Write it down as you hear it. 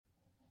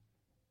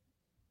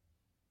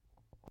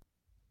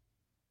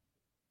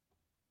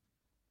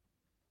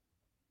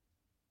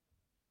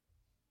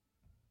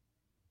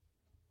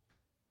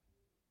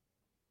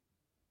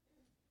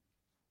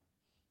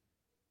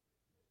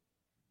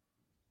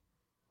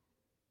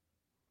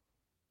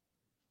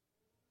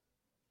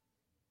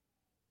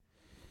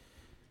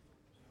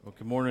Well,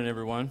 good morning,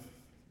 everyone.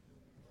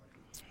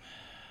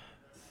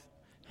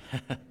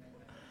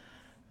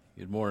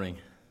 Good morning.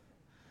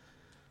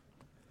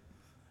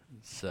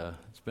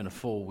 It's been a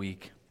full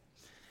week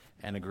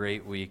and a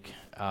great week.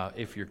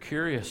 If you're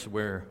curious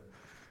where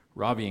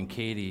Robbie and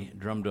Katie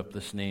drummed up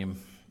this name,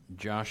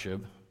 Joshub,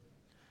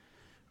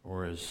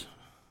 or as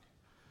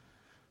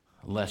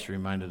Les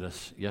reminded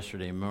us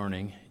yesterday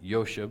morning,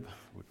 Yoshub,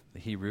 the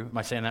Hebrew. Am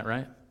I saying that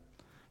right?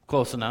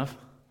 Close enough.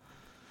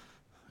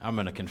 I'm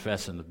going to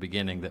confess in the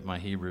beginning that my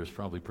Hebrew is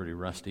probably pretty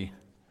rusty.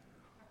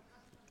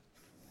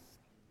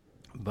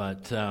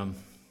 But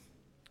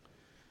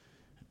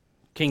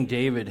King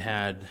David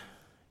had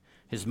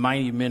his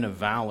mighty men of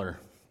valor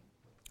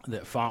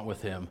that fought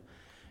with him,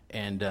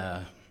 and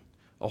a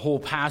whole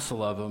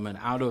passel of them, and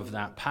out of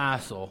that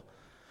passel,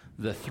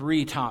 the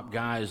three top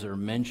guys are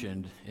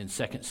mentioned in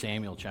 2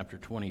 Samuel chapter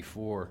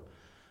 24.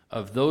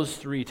 Of those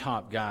three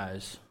top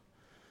guys,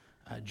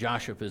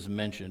 Joshua is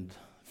mentioned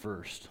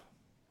first.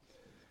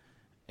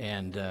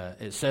 And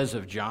it says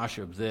of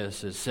Joshua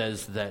this, it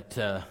says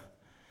that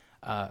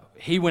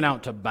he went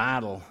out to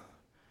battle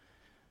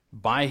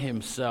by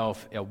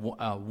himself,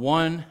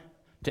 1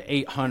 to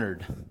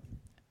 800.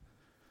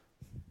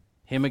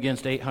 Him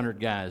against 800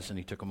 guys, and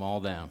he took them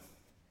all down.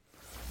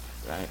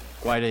 Right?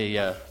 Quite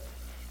a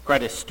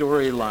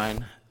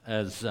storyline,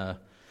 as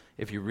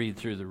if you read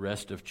through the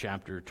rest of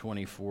chapter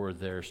 24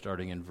 there,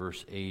 starting in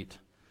verse 8,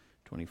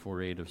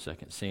 24:8 of 2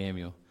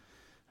 Samuel.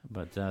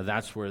 But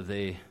that's where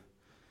they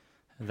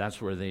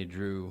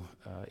drew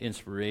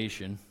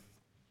inspiration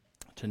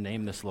to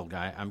name this little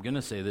guy. I'm going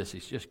to say this,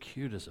 he's just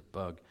cute as a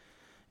bug.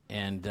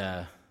 And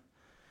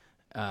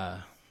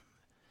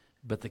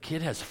but the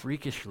kid has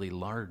freakishly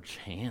large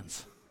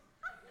hands.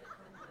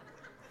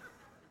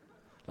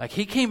 Like,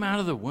 he came out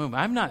of the womb.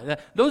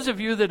 Those of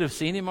you that have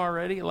seen him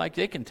already, like,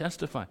 they can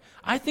testify.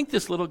 I think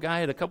this little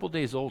guy at a couple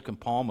days old can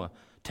palm a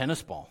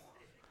tennis ball.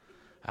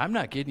 I'm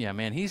not kidding you,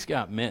 man. He's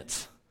got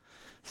mitts.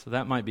 So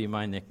that might be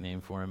my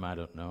nickname for him. I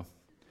don't know.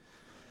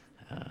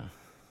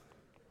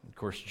 Of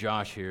course,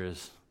 Josh here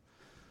is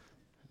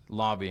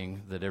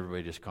lobbying that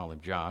everybody just call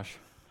him Josh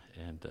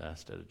and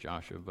instead of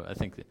Joshua. But I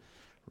think that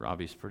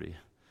Robbie's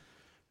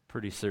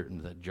pretty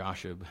certain that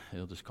Joshua,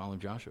 he'll just call him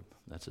Joshua.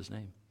 That's his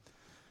name.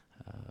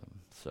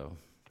 So,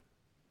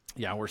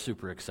 yeah, we're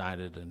super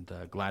excited and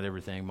glad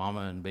everything.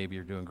 Mama and baby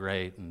are doing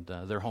great, and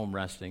they're home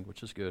resting,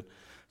 which is good.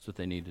 That's what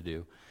they need to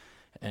do.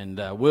 And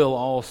we'll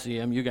all see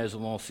him. You guys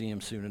will all see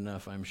him soon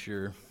enough, I'm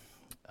sure.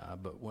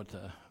 But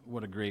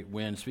what a great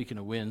win. Speaking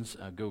of wins,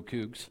 go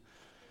Cougs.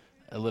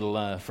 A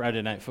little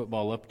Friday night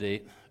football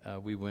update.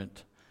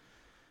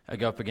 I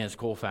got up against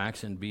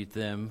Colfax and beat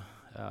them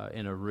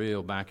in a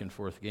real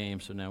back-and-forth game.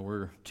 So now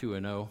we're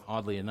 2-0.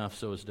 Oddly enough,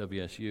 so is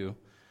WSU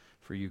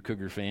for you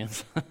Cougar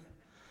fans.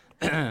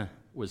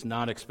 Was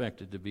not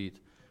expected to beat,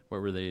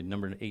 what were they,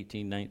 number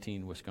 18,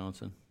 19,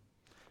 Wisconsin.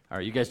 All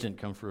right, you guys didn't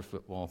come for a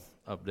football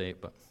update,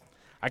 but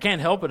I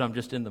can't help it. I'm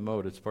just in the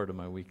mode. It's part of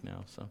my week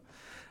now. So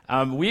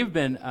we've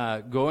been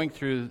going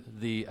through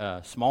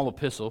the small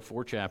epistle,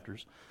 4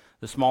 chapters,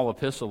 the small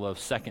epistle of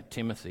 2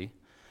 Timothy,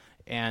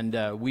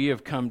 and we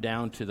have come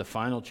down to the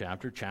final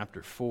chapter,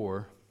 chapter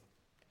 4.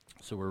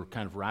 So we're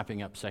kind of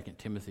wrapping up 2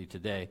 Timothy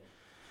today.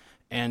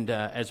 And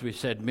as we've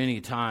said many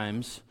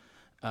times,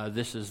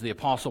 this is the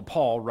Apostle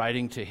Paul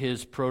writing to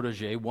his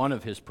protege, one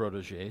of his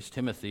proteges,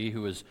 Timothy,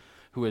 who was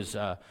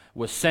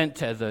sent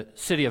to the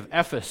city of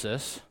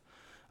Ephesus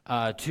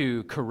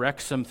to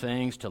correct some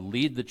things, to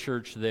lead the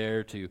church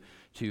there,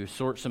 to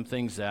sort some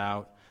things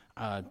out,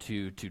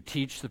 to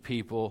teach the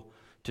people,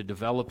 to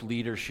develop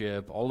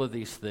leadership, all of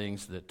these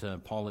things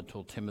that Paul had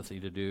told Timothy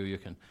to do. You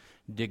can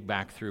dig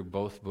back through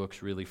both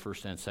books, really,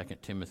 1st and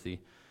 2nd Timothy,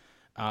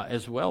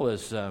 as well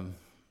as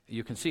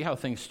you can see how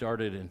things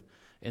started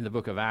in the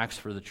book of Acts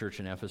for the church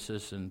in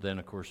Ephesus, and then,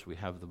 of course, we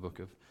have the book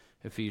of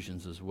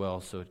Ephesians as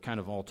well, so it kind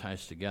of all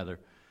ties together.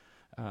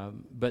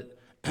 But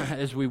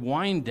as we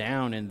wind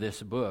down in this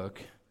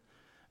book,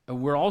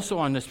 we're also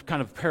on this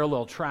kind of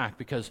parallel track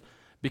because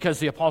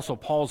the Apostle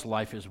Paul's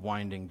life is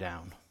winding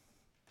down.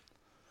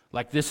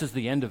 Like, this is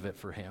the end of it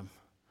for him.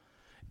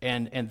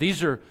 And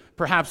these are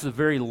perhaps the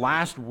very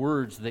last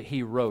words that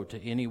he wrote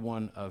to any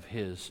one of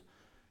his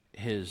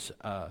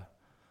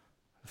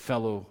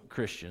fellow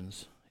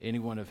Christians, any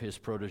one of his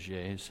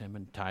proteges, him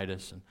and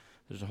Titus, and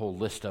there's a whole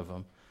list of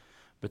them.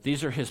 But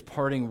these are his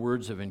parting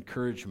words of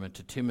encouragement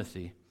to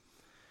Timothy.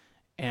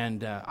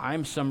 And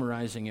I'm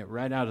summarizing it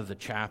right out of the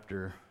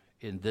chapter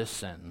in this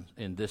sentence,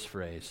 in this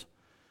phrase.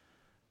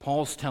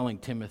 Paul's telling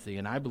Timothy,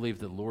 and I believe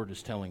the Lord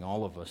is telling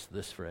all of us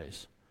this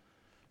phrase: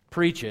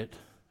 preach it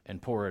and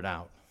pour it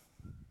out.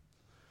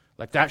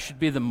 Like, that should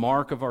be the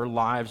mark of our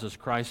lives as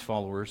Christ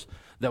followers,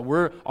 that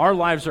our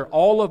lives are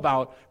all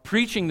about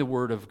preaching the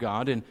Word of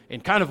God in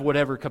kind of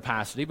whatever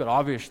capacity, but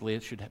obviously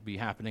it should be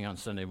happening on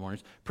Sunday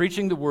mornings.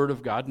 Preaching the Word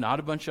of God, not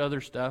a bunch of other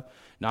stuff,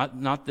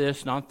 not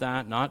this, not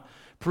that, not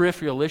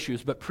peripheral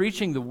issues, but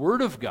preaching the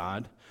Word of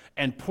God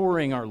and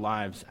pouring our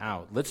lives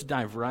out. Let's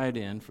dive right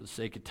in. For the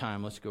sake of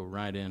time, let's go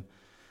right in.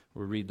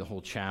 We'll read the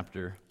whole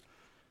chapter.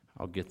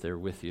 I'll get there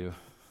with you.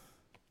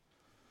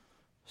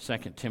 2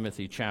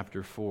 Timothy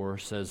chapter 4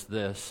 says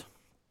this,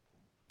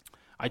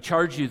 I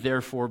charge you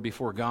therefore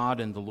before God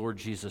and the Lord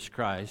Jesus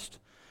Christ,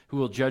 who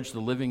will judge the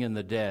living and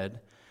the dead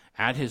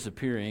at his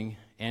appearing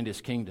and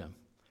his kingdom.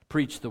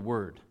 Preach the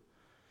word.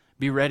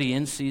 Be ready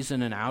in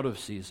season and out of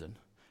season.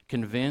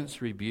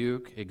 Convince,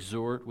 rebuke,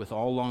 exhort with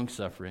all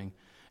longsuffering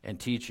and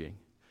teaching.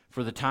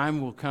 For the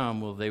time will come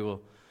when they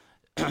will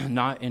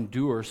not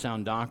endure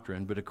sound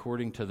doctrine, but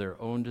according to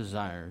their own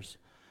desires,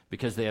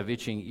 because they have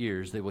itching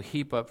ears, they will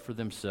heap up for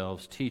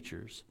themselves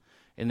teachers,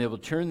 and they will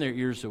turn their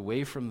ears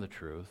away from the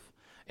truth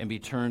and be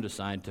turned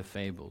aside to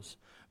fables.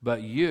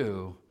 But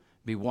you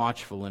be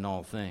watchful in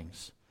all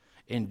things.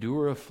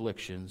 Endure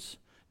afflictions.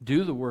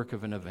 Do the work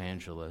of an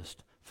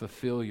evangelist.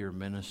 Fulfill your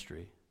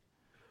ministry.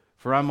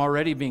 For I'm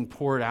already being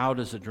poured out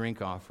as a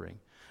drink offering,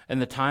 and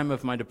the time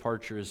of my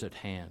departure is at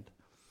hand.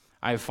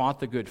 I have fought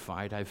the good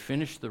fight. I have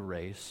finished the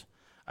race.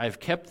 I have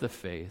kept the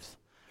faith.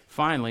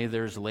 Finally,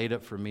 there is laid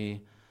up for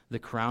me the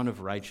crown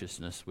of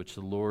righteousness, which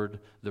the Lord,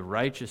 the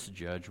righteous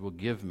judge, will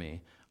give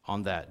me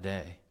on that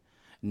day,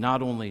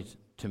 not only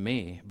to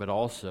me, but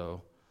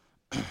also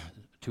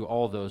to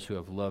all those who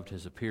have loved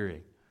his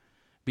appearing.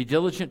 Be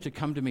diligent to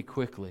come to me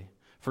quickly,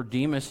 for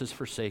Demas has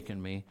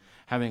forsaken me,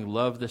 having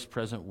loved this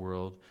present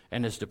world,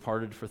 and has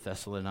departed for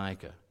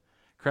Thessalonica.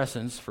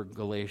 Crescens for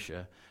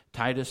Galatia,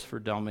 Titus for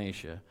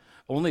Dalmatia.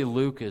 Only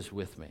Luke is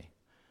with me.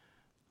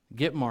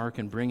 Get Mark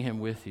and bring him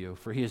with you,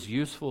 for he is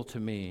useful to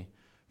me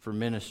for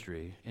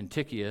ministry. And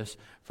Tychicus,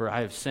 for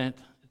I have sent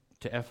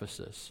to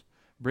Ephesus.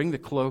 Bring the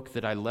cloak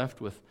that I left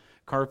with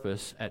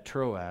Carpus at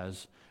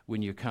Troas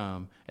when you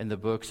come, and the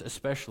books,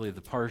 especially the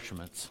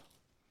parchments.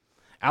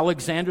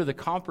 Alexander the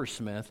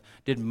coppersmith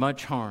did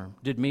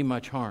me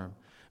much harm.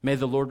 May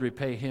the Lord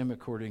repay him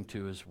according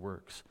to his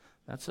works.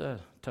 That's a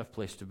tough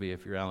place to be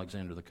if you're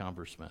Alexander the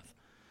coppersmith.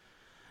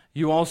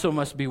 You also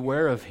must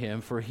beware of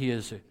him, for he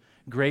has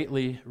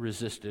greatly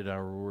resisted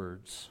our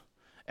words.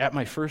 At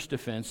my first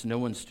defense, no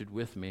one stood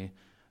with me,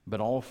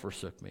 but all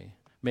forsook me.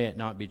 May it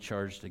not be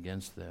charged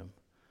against them.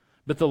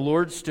 But the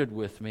Lord stood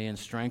with me and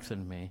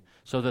strengthened me,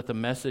 so that the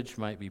message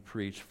might be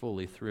preached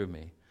fully through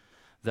me,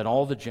 that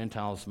all the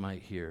Gentiles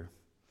might hear.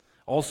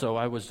 Also,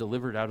 I was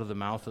delivered out of the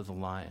mouth of the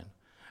lion,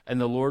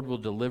 and the Lord will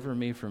deliver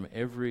me from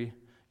every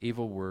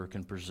evil work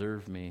and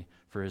preserve me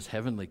for his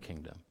heavenly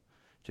kingdom.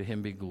 To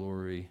him be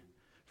glory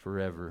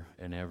forever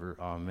and ever.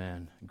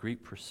 Amen.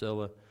 Greet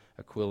Priscilla,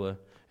 Aquila,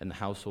 and the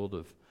household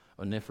of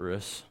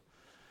Onesiphorus.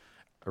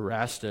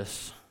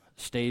 Erastus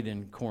stayed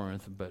in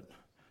Corinth, but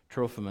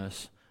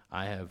Trophimus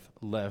I have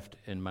left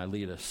in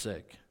Miletus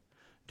sick.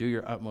 Do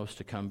your utmost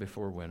to come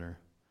before winter.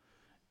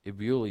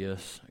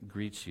 Ebulius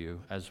greets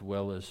you, as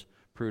well as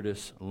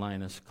Prutus,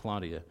 Linus,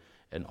 Claudia,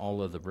 and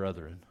all of the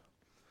brethren.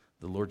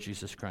 The Lord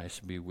Jesus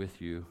Christ be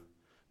with you,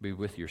 be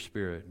with your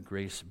spirit.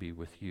 Grace be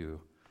with you.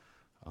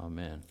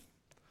 Amen.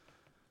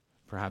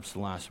 Perhaps the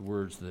last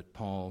words that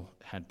Paul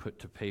had put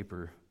to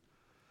paper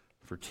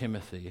for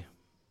Timothy.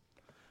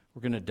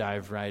 We're going to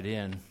dive right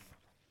in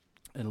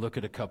and look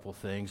at a couple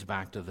things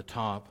back to the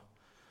top.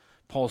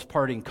 Paul's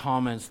parting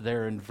comments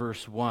there in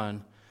verse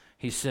 1.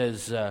 He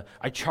says,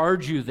 I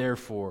charge you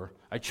therefore.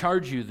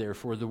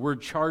 The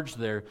word charge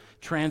there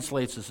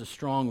translates as a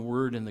strong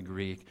word in the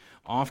Greek,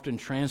 often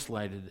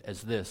translated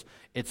as this.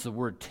 It's the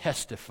word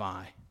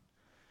testify.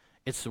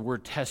 It's the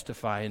word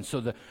testify. And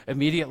so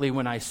immediately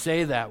when I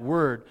say that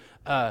word,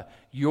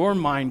 your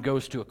mind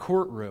goes to a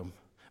courtroom.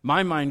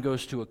 My mind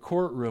goes to a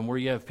courtroom where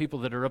you have people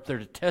that are up there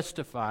to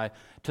testify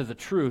to the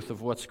truth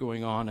of what's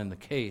going on in the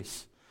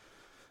case.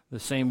 The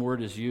same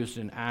word is used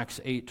in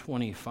Acts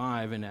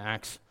 8:25 and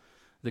Acts,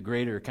 the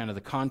greater kind of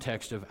the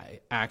context of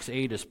Acts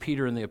 8, as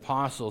Peter and the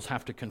apostles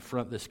have to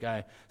confront this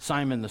guy,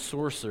 Simon the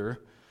sorcerer,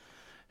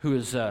 who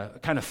is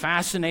kind of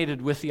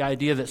fascinated with the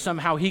idea that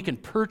somehow he can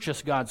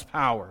purchase God's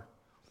power,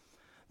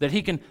 that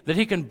he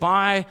can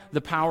buy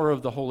the power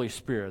of the Holy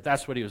Spirit.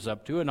 That's what he was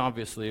up to, and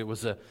obviously it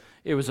was a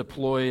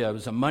ploy, it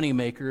was a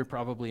moneymaker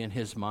probably in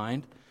his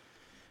mind.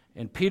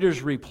 And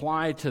Peter's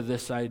reply to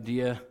this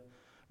idea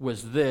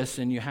was this,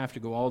 and you have to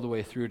go all the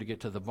way through to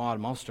get to the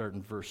bottom. I'll start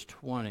in verse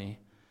 20.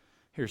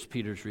 Here's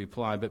Peter's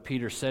reply. But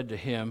Peter said to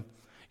him,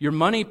 your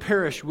money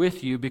perished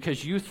with you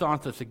because you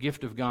thought that the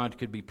gift of God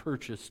could be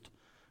purchased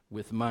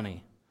with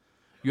money.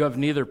 You have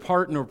neither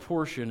part nor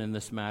portion in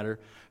this matter,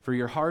 for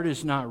your heart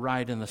is not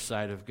right in the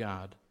sight of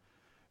God.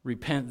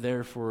 Repent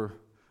therefore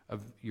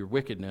of your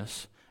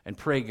wickedness, and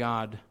pray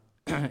God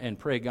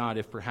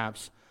if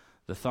perhaps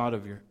the thought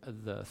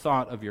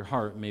of your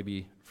heart may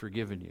be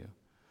forgiven you.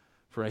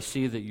 For I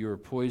see that you are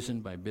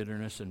poisoned by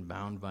bitterness and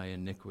bound by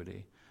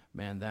iniquity.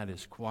 Man,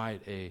 that's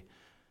quite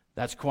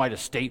a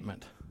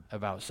statement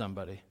about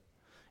somebody.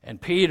 And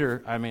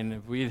Peter, I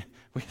mean, we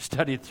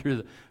studied through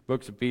the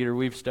books of Peter.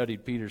 We've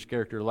studied Peter's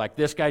character. Like,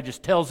 this guy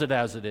just tells it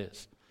as it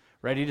is,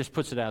 right? He just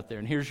puts it out there.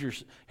 And here's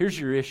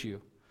your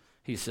issue,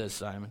 he says,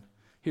 Simon.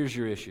 Here's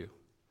your issue.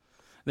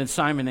 Then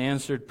Simon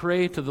answered,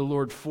 pray to the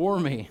Lord for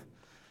me.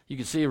 You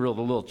can see a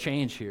little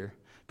change here.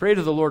 Pray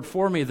to the Lord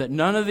for me that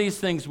none of these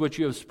things which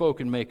you have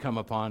spoken may come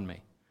upon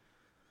me.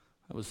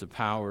 That was the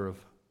power of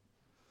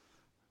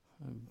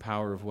The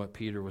power of what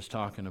Peter was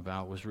talking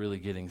about was really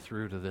getting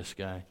through to this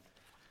guy.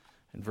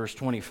 And verse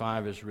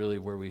 25 is really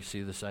where we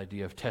see this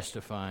idea of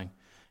testifying.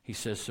 He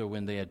says, so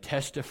when they had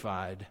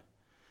testified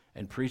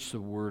and preached the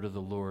word of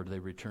the Lord, they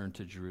returned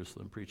to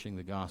Jerusalem, preaching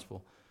the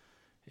gospel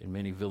in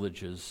many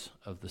villages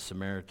of the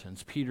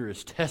Samaritans. Peter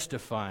is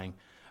testifying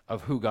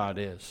of who God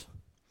is.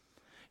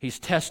 He's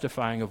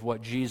testifying of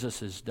what Jesus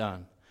has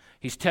done.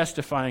 He's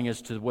testifying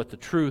as to what the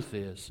truth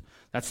is.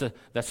 That's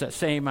that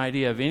same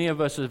idea. If any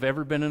of us have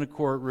ever been in a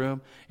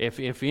courtroom,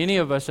 if any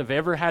of us have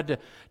ever had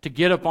to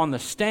get up on the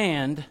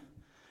stand,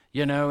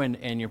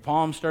 and your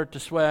palms start to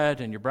sweat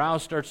and your brow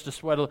starts to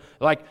sweat,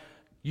 like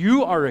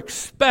you are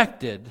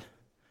expected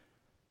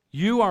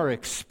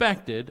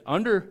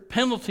under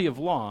penalty of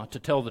law to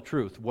tell the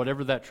truth,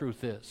 whatever that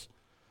truth is.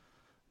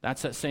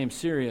 That's that same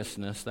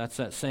seriousness, that's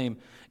that same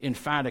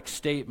emphatic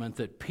statement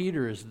that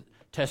Peter is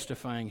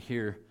testifying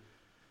here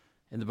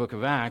in the book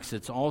of Acts.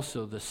 It's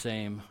also the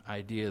same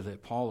idea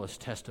that Paul is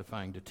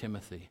testifying to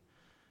Timothy.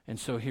 And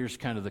so here's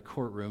kind of the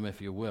courtroom, if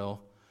you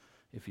will.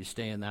 If you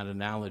stay in that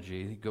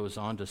analogy, he goes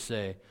on to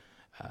say,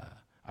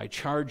 I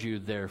charge you,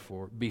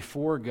 therefore,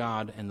 before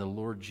God and the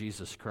Lord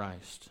Jesus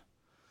Christ,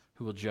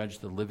 who will judge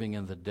the living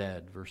and the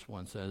dead, verse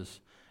 1 says,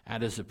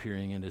 at his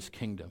appearing in his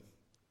kingdom.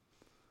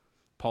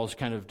 Paul's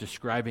kind of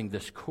describing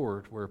this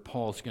court where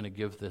Paul's going to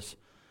give this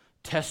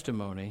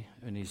testimony,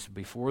 and he's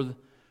before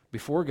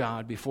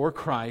God, before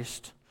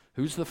Christ,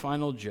 who's the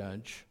final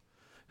judge,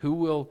 who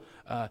will,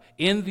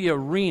 in the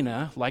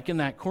arena, like in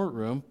that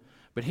courtroom,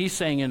 but he's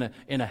saying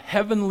in a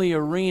heavenly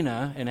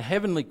arena, in a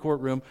heavenly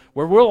courtroom,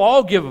 where we'll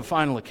all give a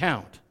final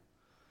account.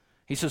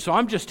 He says, so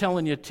I'm just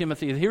telling you,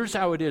 Timothy, here's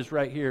how it is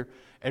right here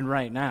and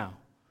right now.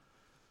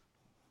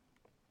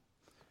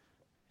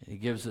 He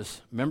gives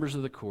us members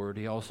of the court.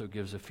 He also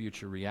gives a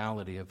future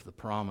reality of the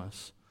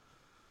promise.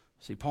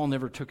 See, Paul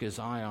never took his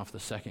eye off the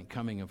second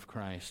coming of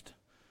Christ,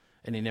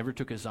 and he never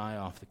took his eye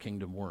off the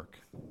kingdom work.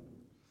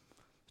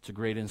 It's a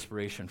great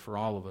inspiration for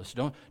all of us.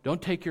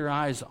 Don't take your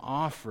eyes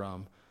off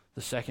from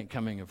the second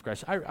coming of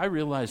Christ. I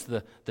realize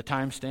the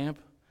time stamp,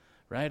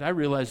 right? I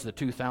realize the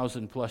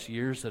 2,000 plus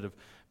years that have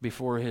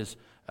before his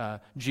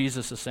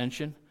Jesus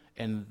ascension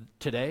and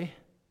today.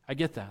 I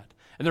get that.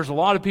 And there's a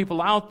lot of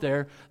people out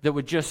there that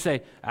would just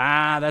say,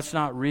 that's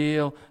not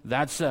real.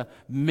 That's a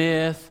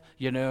myth.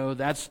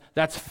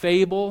 That's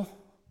fable.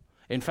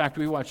 In fact,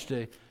 we watched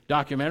a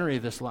documentary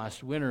this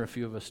last winter, a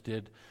few of us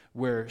did,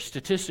 where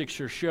statistics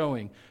are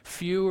showing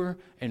fewer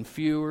and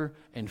fewer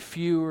and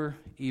fewer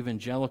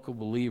evangelical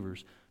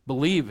believers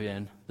believe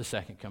in the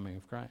second coming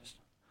of Christ.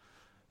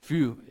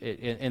 Few,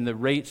 and the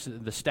rates,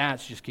 the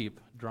stats just keep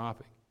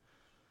dropping.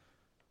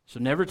 So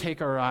never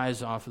take our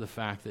eyes off of the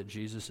fact that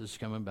Jesus is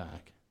coming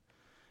back,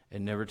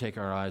 and never take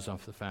our eyes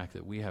off the fact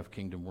that we have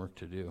kingdom work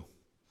to do.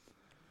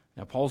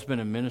 Now, Paul's been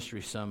in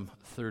ministry some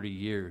 30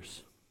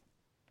 years.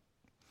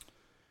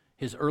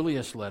 His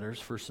earliest letters,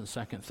 1st and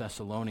 2nd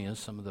Thessalonians,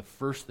 some of the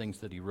first things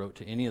that he wrote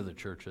to any of the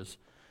churches,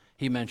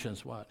 he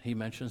mentions what? He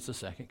mentions the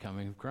second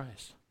coming of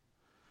Christ.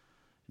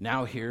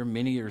 Now here,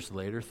 many years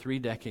later, 3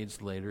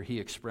 decades later, he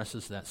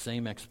expresses that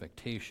same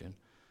expectation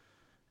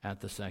at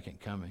the second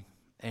coming.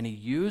 And he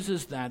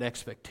uses that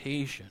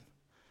expectation,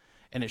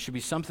 and it should be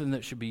something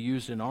that should be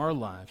used in our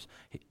lives.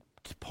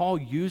 Paul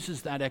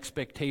uses that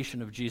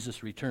expectation of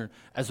Jesus' return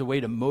as a way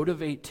to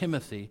motivate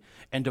Timothy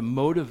and to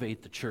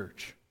motivate the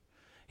church.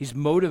 He's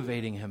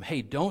motivating him.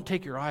 Hey, don't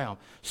take your eye off.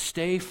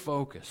 Stay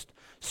focused.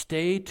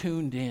 Stay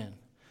tuned in.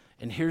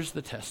 And here's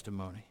the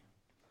testimony.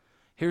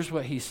 Here's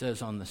what he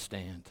says on the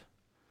stand.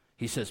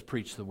 He says,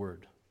 preach the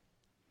word.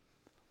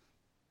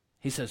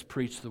 He says,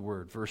 preach the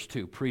word. Verse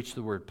 2, preach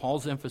the word.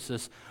 Paul's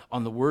emphasis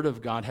on the word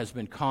of God has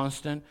been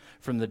constant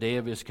from the day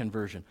of his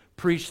conversion.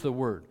 Preach the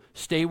word.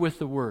 Stay with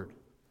the word.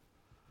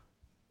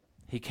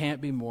 He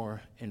can't be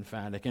more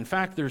emphatic. In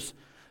fact, there's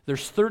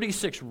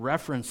 36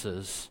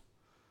 references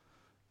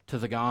to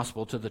the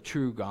gospel, to the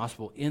true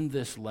gospel in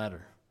this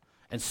letter,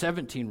 and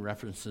 17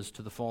 references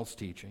to the false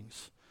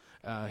teachings.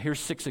 Here's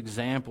 6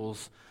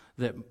 examples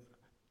that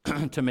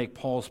to make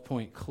Paul's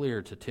point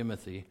clear to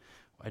Timothy.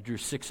 I drew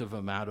 6 of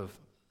them out of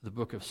the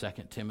book of 2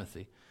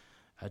 Timothy.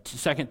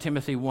 2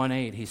 Timothy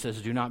 1:8, he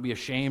says, do not be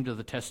ashamed of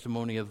the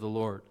testimony of the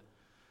Lord.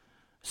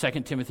 2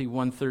 Timothy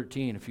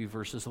 1:13, a few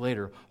verses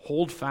later,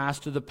 hold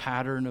fast to the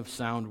pattern of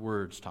sound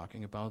words,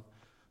 talking about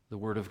the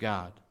word of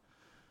God.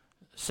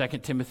 2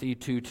 Timothy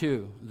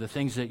 2:2, the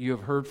things that you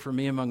have heard from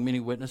me among many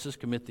witnesses,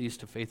 commit these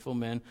to faithful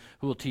men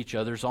who will teach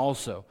others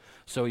also.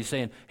 So he's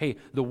saying, hey,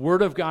 the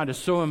word of God is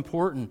so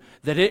important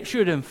that it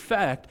should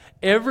infect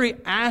every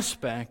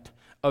aspect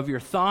of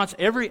your thoughts,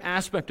 every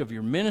aspect of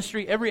your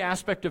ministry, every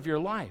aspect of your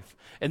life.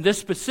 And this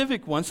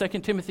specific one,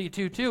 2 Timothy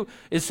 2:2,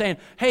 is saying,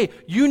 hey,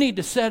 you need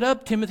to set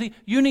up, Timothy,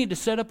 you need to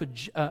set up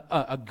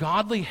a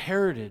godly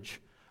heritage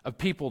of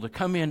people to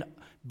come in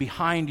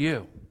behind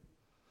you.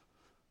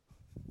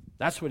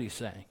 That's what he's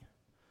saying.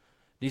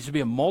 It needs to be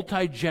a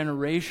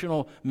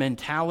multi-generational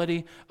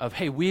mentality of,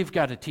 hey, we've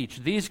got to teach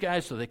these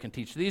guys so they can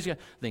teach these guys,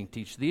 they can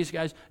teach these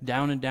guys,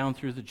 down and down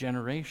through the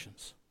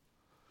generations.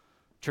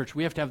 Church,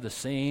 we have to have the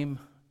same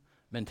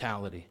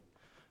mentality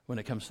when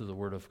it comes to the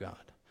Word of God.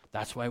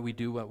 That's why we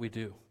do what we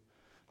do.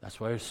 That's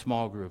why there's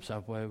small groups.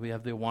 That's why we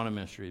have the Awana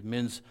ministry,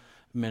 men's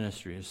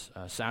ministries,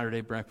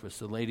 Saturday breakfast,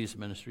 the ladies'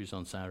 ministries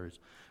on Saturdays.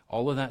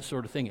 All of that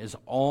sort of thing is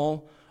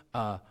all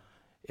a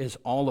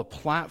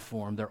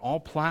platform. They're all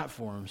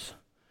platforms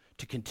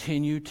to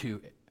continue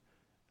to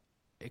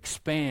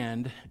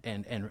expand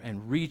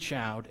and reach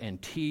out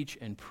and teach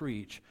and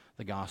preach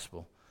the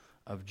gospel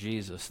of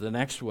Jesus. The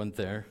next one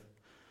there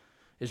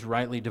is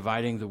rightly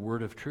dividing the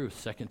word of truth,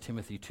 2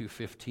 Timothy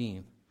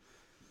 2:15.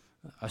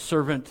 A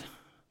servant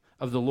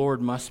of the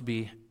Lord must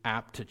be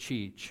apt to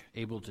teach,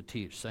 able to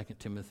teach, 2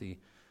 Timothy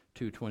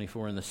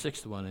 2:24. And the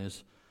sixth one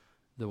is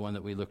the one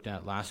that we looked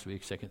at last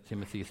week, 2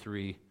 Timothy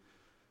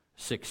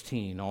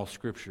 3:16. All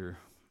Scripture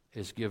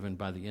is given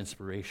by the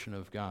inspiration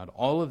of God.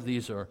 All of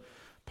these are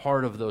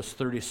part of those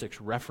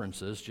 36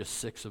 references, just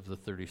 6 of the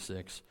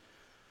 36,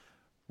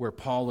 where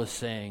Paul is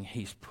saying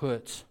he's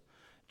put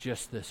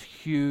just this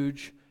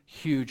huge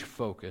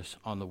focus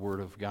on the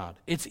Word of God.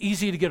 It's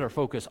easy to get our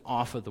focus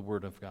off of the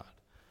Word of God.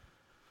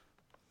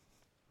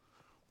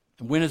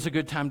 And when is a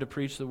good time to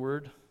preach the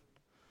Word?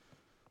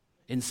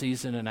 In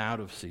season and out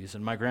of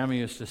season. My grandma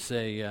used to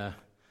say, I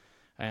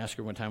asked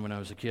her one time when I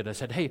was a kid, I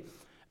said, hey,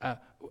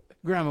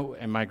 Grandma,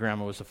 and my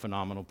grandma was a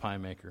phenomenal pie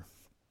maker.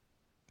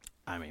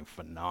 I mean,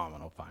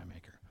 phenomenal pie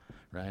maker,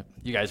 right?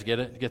 You guys get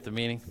it? Get the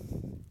meaning?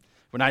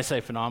 When I say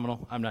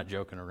phenomenal, I'm not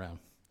joking around.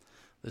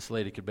 This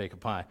lady could bake a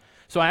pie.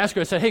 So I asked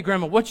her, I said, hey,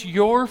 Grandma, what's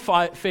your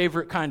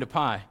favorite kind of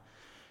pie?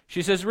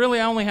 She says, really,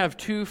 I only have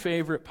 2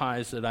 favorite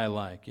pies that I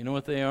like. You know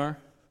what they are?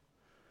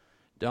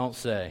 Don't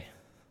say.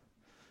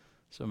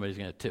 Somebody's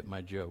going to tip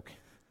my joke.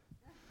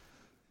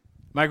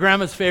 My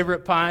grandma's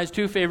favorite pies,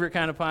 2 favorite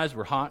kind of pies,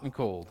 were hot and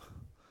cold.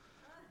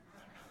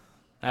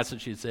 That's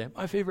what she'd say.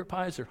 My favorite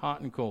pies are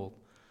hot and cold.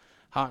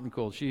 Hot and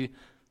cold. She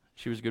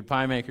was a good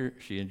pie maker.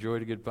 She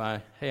enjoyed a good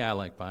pie. Hey, I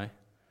like pie.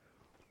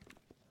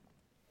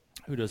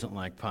 Who doesn't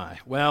like pie?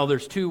 Well,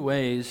 there's 2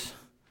 ways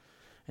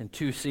and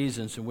 2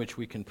 seasons in which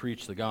we can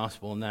preach the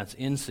gospel, and that's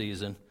in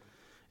season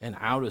and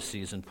out of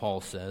season, Paul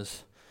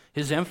says.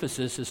 His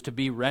emphasis is to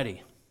be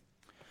ready.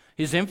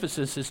 His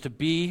emphasis is to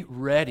be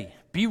ready.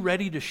 Be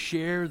ready to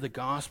share the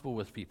gospel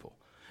with people.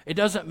 It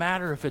doesn't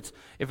matter if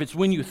it's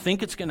when you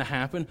think it's going to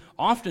happen.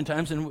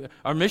 Oftentimes, and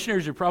our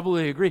missionaries would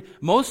probably agree,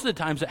 most of the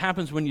times it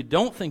happens when you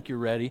don't think you're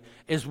ready,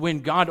 is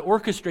when God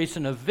orchestrates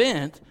an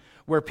event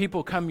where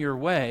people come your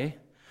way.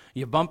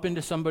 You bump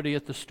into somebody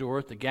at the store,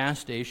 at the gas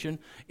station,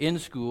 in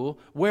school,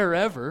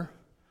 wherever,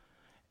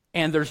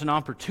 and there's an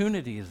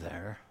opportunity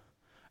there,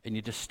 and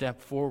you just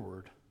step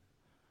forward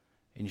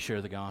and you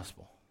share the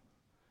gospel.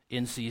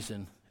 In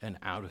season and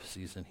out of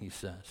season, he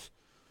says.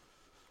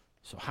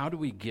 So how do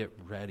we get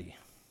ready?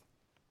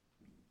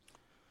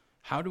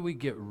 How do we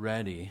get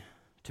ready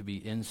to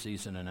be in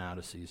season and out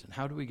of season?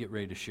 How do we get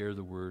ready to share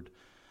the word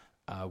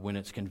when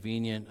it's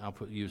convenient?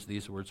 Use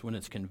these words, when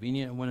it's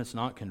convenient and when it's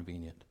not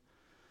convenient.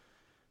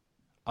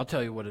 I'll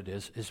tell you what it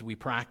is we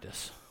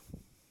practice.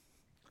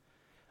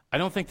 I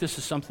don't think this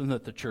is something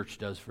that the church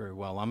does very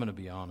well. I'm going to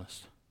be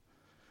honest.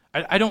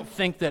 I don't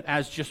think that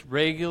as just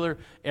regular,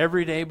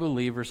 everyday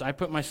believers, I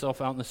put myself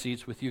out in the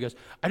seats with you guys.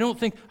 I don't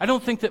think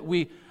that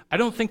we,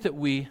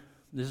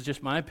 this is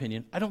just my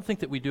opinion, I don't think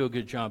that we do a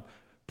good job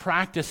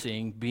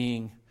practicing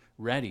being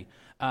ready.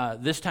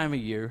 This time of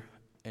year,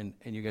 and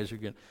you guys you're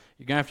going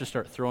to have to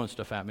start throwing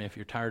stuff at me if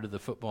you're tired of the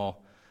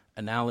football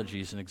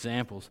analogies and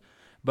examples.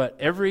 But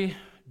every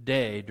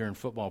day during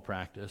football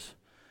practice,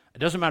 it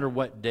doesn't matter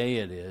what day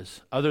it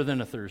is, other than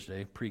a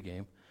Thursday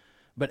pregame,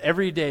 but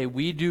every day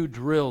we do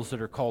drills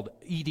that are called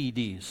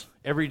EDDs,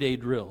 everyday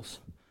drills.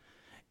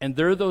 And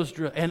they're those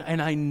drills,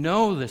 and I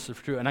know this is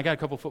true, and I got a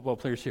couple football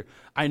players here.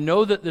 I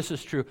know that this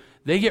is true.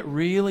 They get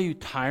really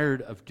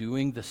tired of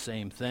doing the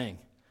same thing.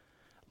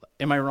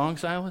 Am I wrong,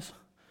 Silas?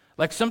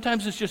 Like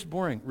sometimes it's just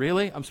boring.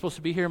 Really? I'm supposed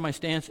to be here in my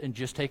stance and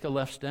just take a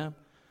left step?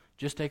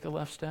 Just take a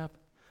left step?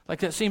 Like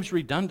that seems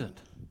redundant.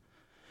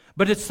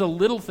 But it's the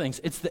little things.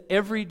 It's the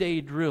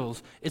everyday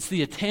drills. It's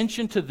the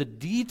attention to the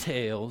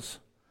details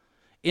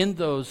in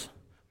those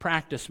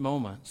practice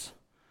moments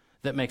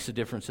that makes a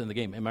difference in the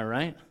game. Am I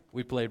right?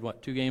 We played,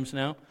 2 games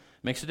now?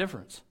 Makes a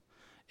difference.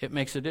 It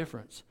makes a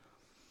difference.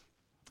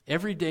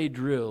 Everyday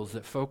drills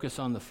that focus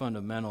on the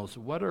fundamentals.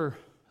 Let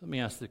me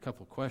ask you a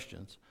couple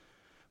questions.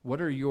 What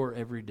are your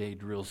everyday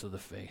drills of the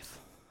faith?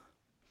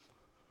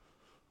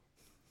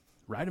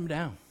 Write them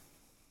down.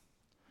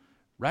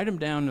 Write them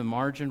down in the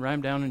margin, write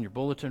them down in your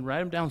bulletin, write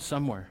them down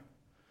somewhere.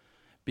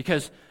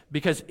 Because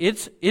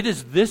it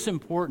is this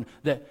important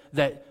that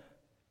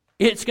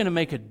it's going to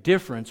make a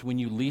difference when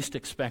you least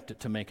expect it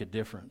to make a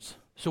difference.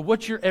 So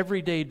what's your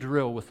everyday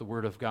drill with the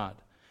Word of God?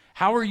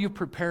 How are you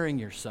preparing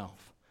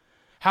yourself?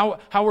 How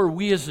are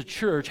we as a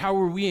church, how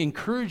are we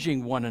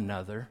encouraging one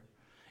another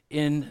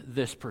in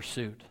this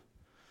pursuit?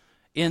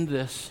 In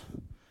this,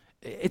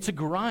 it's a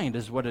grind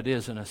is what it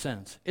is in a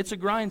sense. It's a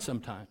grind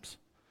sometimes.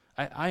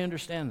 I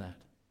understand that.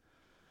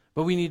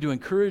 But we need to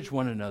encourage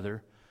one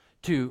another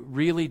to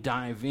really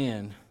dive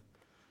in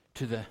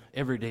to the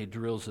everyday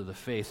drills of the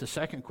faith. The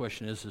second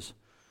question is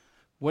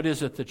What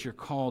is it that you're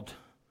called,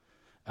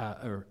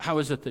 or how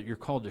is it that you're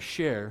called to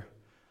share,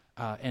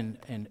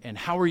 and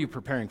how are you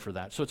preparing for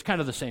that? So it's kind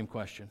of the same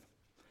question.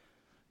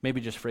 Maybe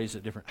just phrase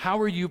it different.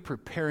 How are you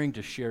preparing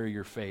to share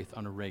your faith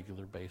on a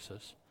regular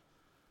basis?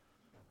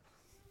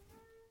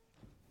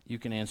 You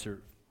can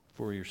answer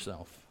for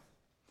yourself.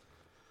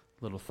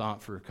 Little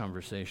thought for a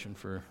conversation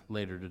for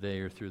later today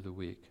or through the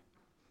week.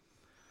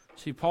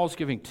 See, Paul's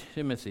giving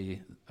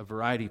Timothy a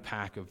variety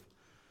pack of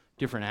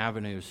different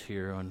avenues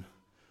here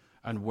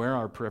on where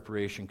our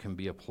preparation can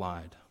be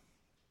applied.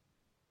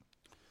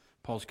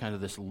 Paul's kind of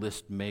this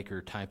list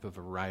maker type of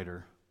a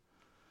writer.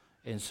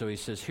 And so he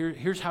says,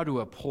 here's how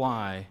to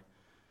apply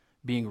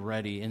being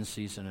ready in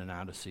season and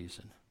out of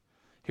season.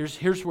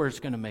 Here's where it's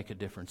going to make a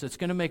difference. It's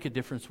going to make a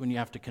difference when you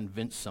have to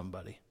convince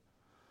somebody.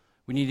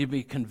 We need to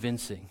be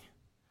convincing.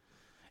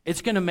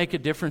 It's going to make a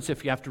difference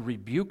if you have to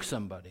rebuke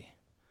somebody.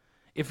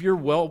 If you're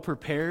well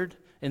prepared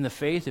in the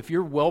faith, if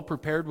you're well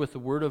prepared with the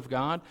Word of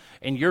God,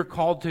 and you're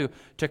called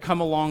to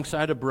come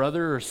alongside a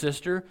brother or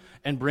sister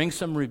and bring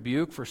some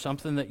rebuke for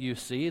something that you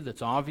see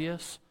that's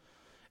obvious,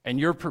 and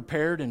you're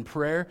prepared in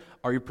prayer,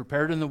 are you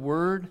prepared in the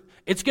Word?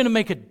 It's going to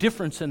make a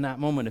difference in that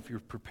moment if you're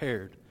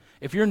prepared.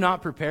 If you're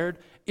not prepared,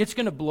 it's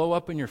going to blow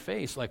up in your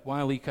face like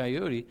Wile E.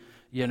 Coyote,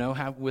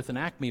 with an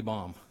Acme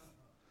bomb.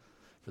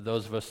 For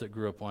those of us that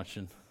grew up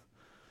watching,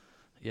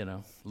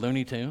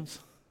 Looney Tunes.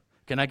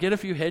 Can I get a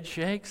few head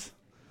shakes?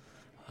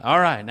 All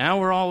right, now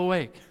we're all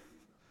awake.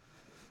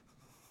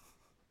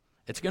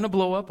 It's going to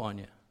blow up on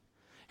you.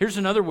 Here's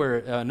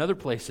another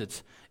place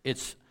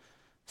it's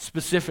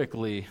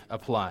specifically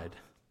applied,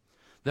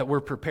 that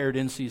we're prepared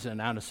in season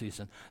and out of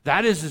season.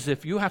 That is as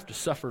if you have to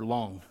suffer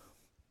long.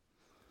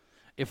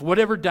 If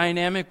whatever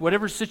dynamic,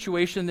 whatever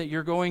situation that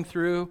you're going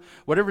through,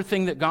 whatever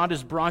thing that God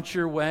has brought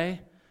your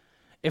way,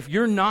 if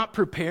you're not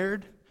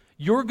prepared,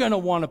 you're going to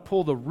want to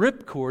pull the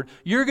ripcord.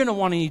 You're going to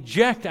want to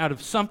eject out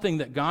of something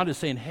that God is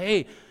saying,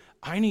 hey,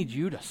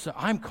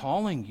 I'm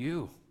calling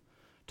you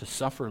to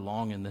suffer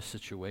long in this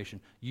situation.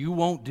 You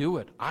won't do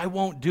it. I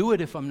won't do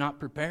it if I'm not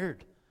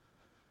prepared.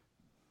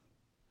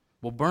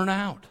 We'll burn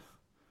out.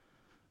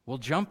 We'll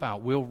jump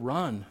out. We'll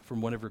run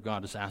from whatever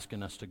God is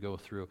asking us to go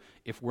through.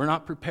 If we're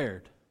not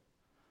prepared,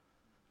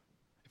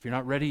 if you're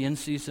not ready in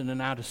season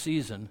and out of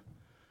season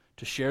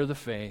to share the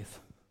faith,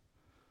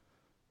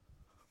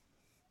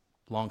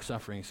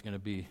 long-suffering is going to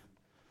be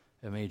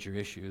a major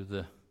issue.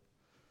 The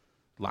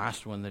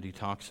last one that he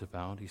talks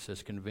about, he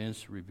says,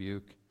 convince,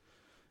 rebuke,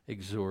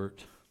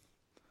 exhort,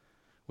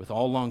 with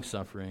all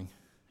long-suffering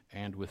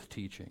and with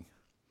teaching.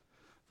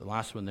 The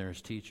last one there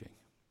is teaching.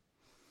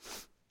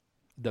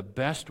 The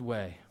best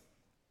way,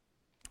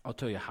 I'll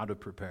tell you how to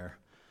prepare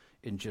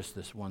in just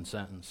this one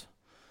sentence.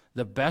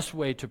 The best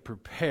way to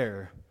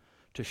prepare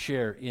to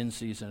share in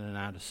season and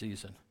out of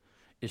season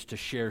is to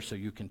share so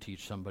you can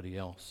teach somebody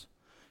else.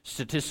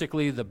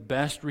 Statistically, the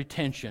best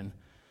retention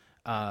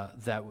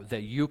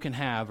that you can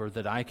have or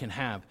that I can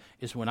have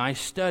is when I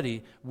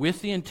study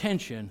with the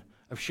intention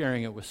of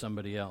sharing it with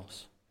somebody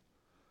else.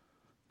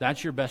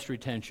 That's your best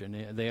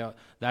retention.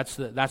 That's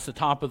the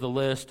top of the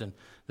list, and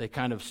they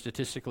kind of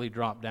statistically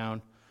drop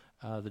down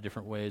the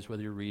different ways,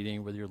 whether you're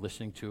reading, whether you're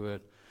listening to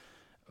it,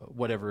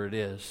 whatever it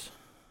is.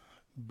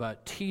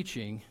 But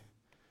teaching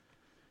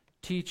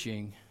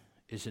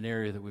is an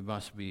area that we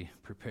must be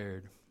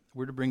prepared.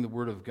 We're to bring the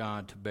Word of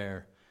God to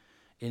bear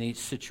in each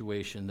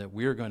situation that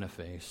we're going to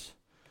face.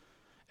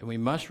 And we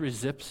must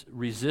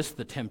resist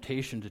the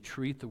temptation to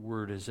treat the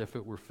Word as if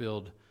it were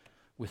filled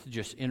with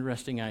just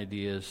interesting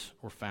ideas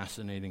or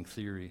fascinating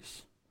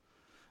theories.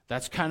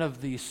 That's kind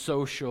of the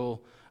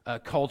social,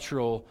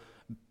 cultural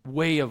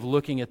way of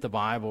looking at the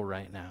Bible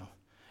right now.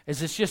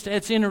 It's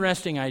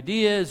interesting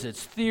ideas,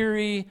 it's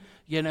theory,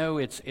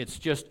 it's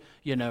just,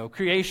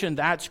 creation.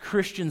 That's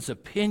Christians'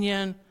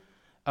 opinion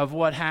of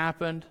what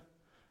happened.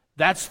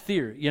 That's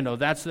theory,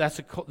 that's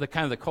the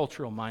kind of the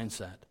cultural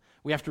mindset.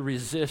 We have to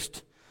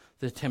resist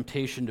the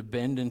temptation to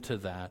bend into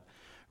that.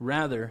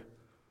 Rather,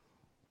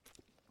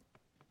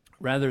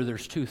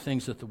 there's two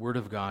things that the Word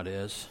of God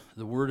is.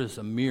 The Word is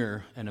a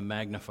mirror and a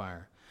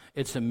magnifier.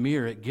 It's a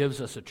mirror. It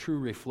gives us a true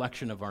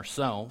reflection of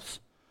ourselves.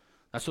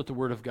 That's what the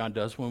Word of God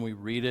does when we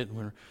read it.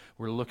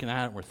 We're looking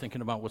at it. We're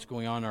thinking about what's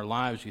going on in our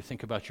lives. You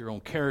think about your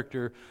own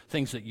character,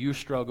 things that you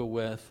struggle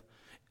with.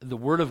 The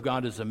Word of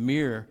God is a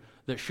mirror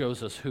that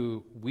shows us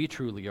who we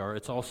truly are.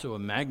 It's also a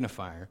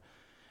magnifier,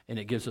 and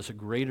it gives us a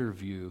greater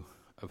view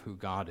of who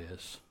God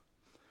is.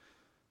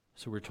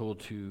 So we're told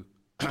to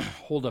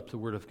hold up the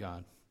Word of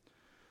God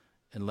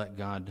and let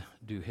God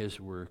do His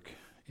work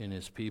in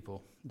His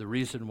people. The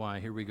reason why,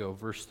 here we go,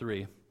 verse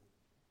 3.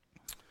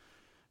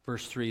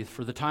 Verse 3,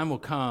 for the time will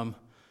come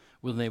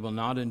when they will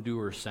not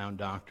endure sound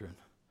doctrine.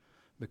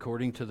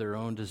 According to their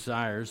own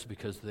desires,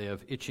 because they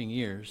have itching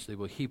ears, they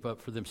will heap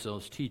up for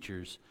themselves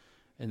teachers,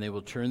 and they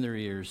will turn their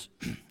ears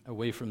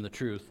away from the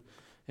truth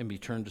and be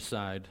turned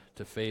aside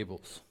to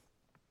fables.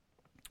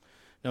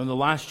 Now, in the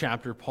last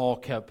chapter, Paul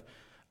kept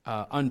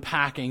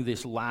unpacking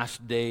this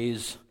last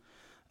days,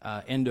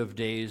 end of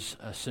days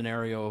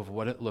scenario of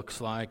what it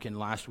looks like. And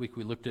last week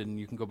we looked at, and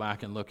you can go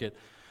back and look at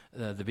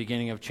the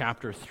beginning of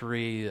chapter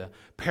 3,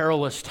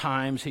 perilous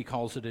times, he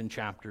calls it in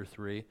chapter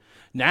 3.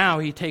 Now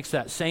he takes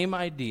that same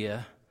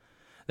idea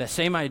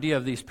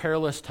of these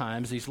perilous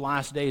times, these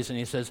last days, and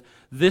he says,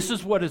 this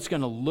is what it's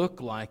going to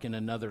look like in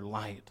another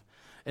light.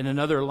 In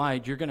another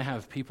light, you're going to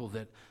have people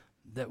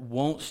that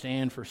won't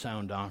stand for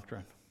sound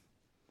doctrine.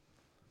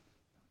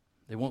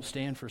 They won't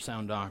stand for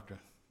sound doctrine.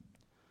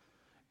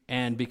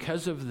 And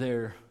because of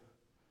their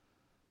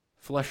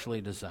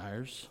fleshly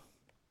desires,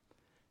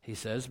 he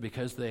says,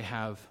 because they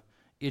have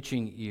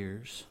itching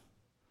ears,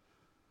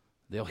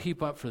 they'll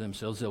heap up for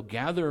themselves, they'll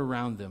gather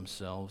around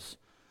themselves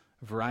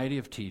a variety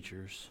of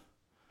teachers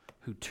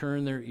who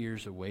turn their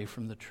ears away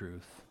from the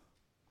truth,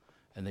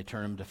 and they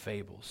turn them to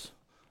fables.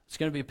 It's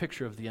going to be a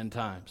picture of the end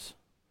times.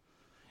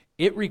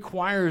 It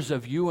requires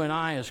of you and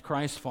I as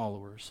Christ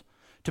followers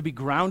to be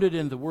grounded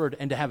in the Word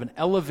and to have an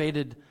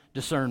elevated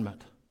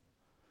discernment.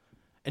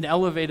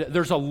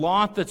 There's a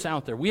lot that's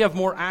out there. We have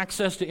more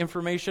access to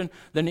information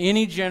than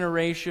any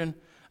generation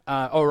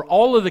or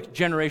all of the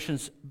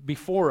generations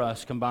before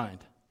us combined.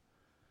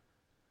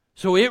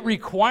 So it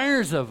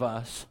requires of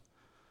us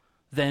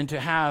then to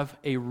have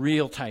a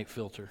real tight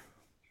filter.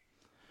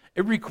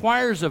 It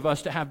requires of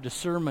us to have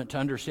discernment to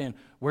understand,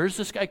 where's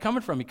this guy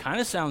coming from? He kind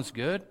of sounds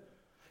good.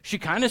 She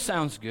kind of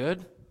sounds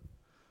good.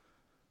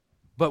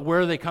 But where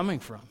are they coming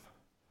from?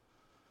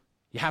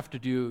 You have to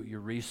do your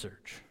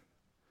research.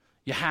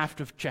 You have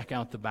to check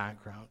out the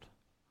background.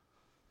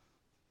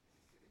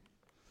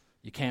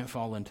 You can't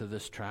fall into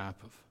this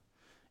trap of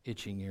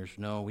itching ears.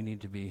 No, we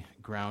need to be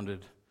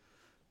grounded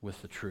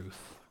with the truth.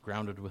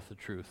 Grounded with the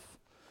truth.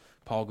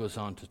 Paul goes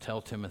on to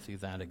tell Timothy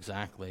that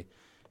exactly.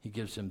 He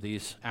gives him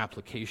these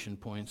application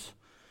points.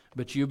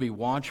 But you be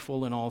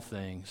watchful in all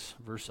things.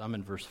 I'm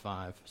in verse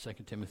 5, 2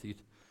 Timothy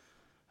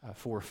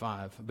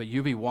 4:5. But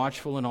you be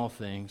watchful in all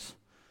things,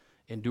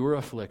 endure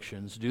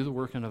afflictions, do the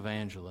work of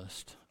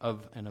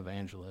an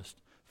evangelist,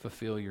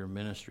 fulfill your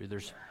ministry.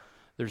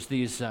 There's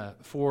these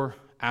 4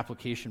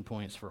 application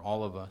points for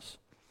all of us,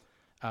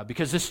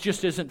 because this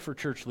just isn't for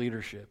church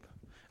leadership.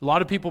 A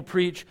lot of people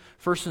preach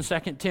 1 and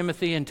 2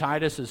 Timothy and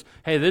Titus as,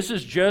 hey, this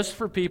is just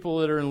for people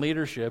that are in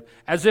leadership,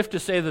 as if to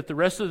say that the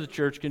rest of the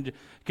church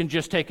can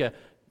just take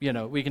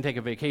we can take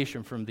a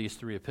vacation from these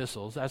 3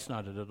 epistles. That's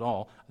not it at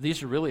all.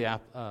 These are really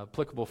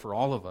applicable for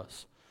all of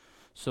us.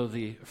 So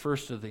the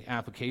first of the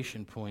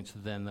application points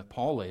then that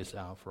Paul lays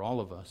out for all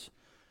of us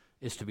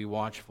is to be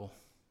watchful.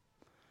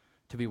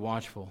 To be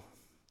watchful.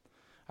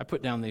 I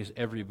put down these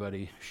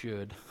everybody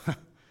should,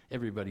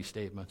 everybody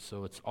statements,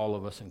 so it's all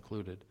of us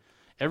included.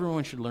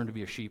 Everyone should learn to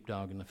be a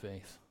sheepdog in the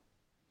faith.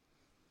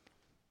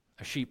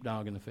 A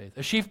sheepdog in the faith.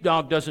 A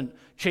sheepdog doesn't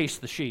chase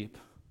the sheep,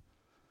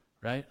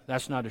 right?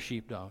 That's not a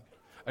sheepdog.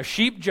 A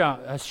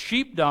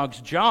sheepdog's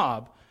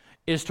job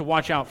is to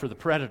watch out for the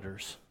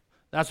predators.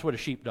 That's what a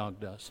sheepdog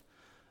does.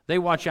 They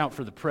watch out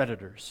for the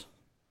predators.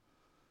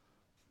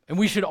 And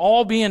we should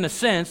all be, in a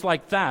sense,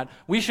 like that.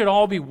 We should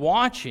all be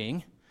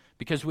watching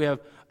because we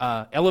have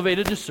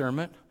elevated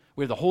discernment.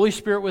 We have the Holy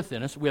Spirit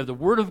within us. We have the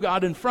Word of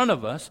God in front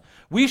of us.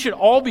 We should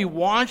all be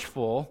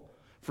watchful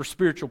for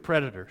spiritual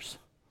predators.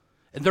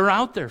 And they're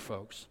out there,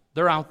 folks.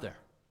 They're out there.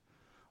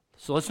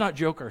 So let's not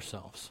joke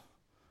ourselves.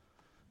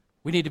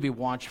 We need to be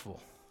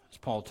watchful, as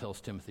Paul tells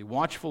Timothy.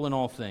 Watchful in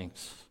all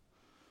things.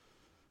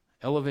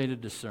 Elevated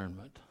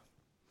discernment.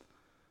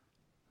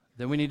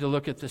 Then we need to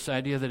look at this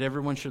idea that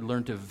everyone should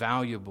learn to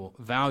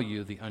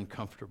value the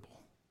uncomfortable.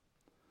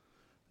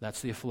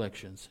 That's the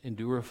afflictions.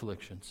 Endure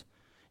afflictions.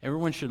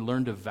 Everyone should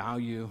learn to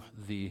value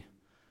the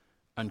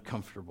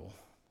uncomfortable.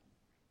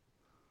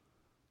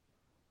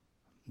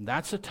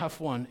 That's a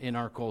tough one in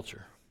our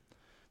culture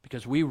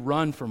because we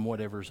run from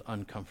whatever's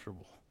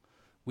uncomfortable.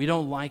 We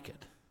don't like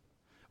it.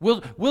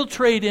 We'll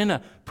trade in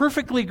a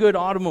perfectly good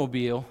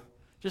automobile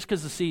just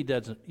because the seat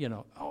doesn't,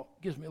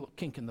 gives me a little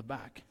kink in the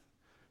back.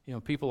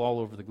 People all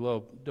over the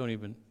globe don't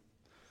even,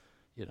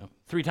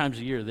 3 times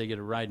a year they get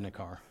a ride in a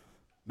car,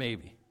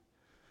 maybe.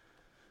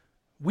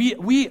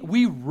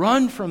 We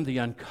run from the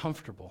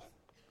uncomfortable.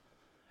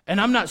 And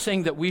I'm not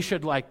saying that we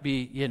should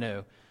be,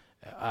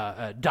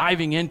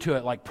 diving into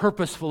it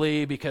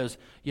purposefully because,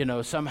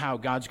 somehow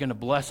God's going to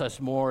bless us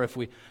more if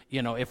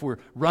we're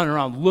running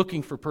around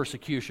looking for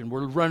persecution,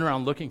 we're running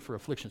around looking for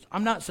afflictions.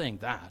 I'm not saying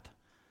that.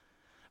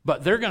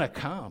 But they're going to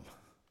come.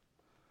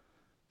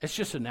 It's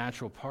just a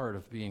natural part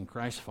of being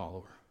Christ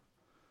follower.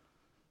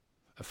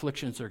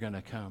 Afflictions are going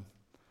to come.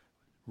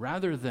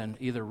 Rather than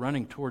either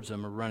running towards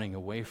them or running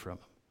away from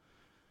them,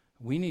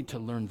 we need to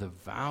learn the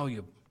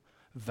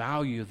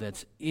value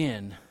that's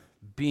in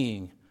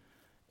being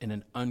in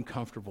an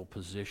uncomfortable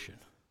position,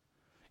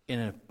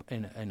 in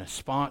a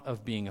spot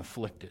of being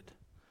afflicted.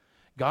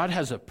 God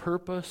has a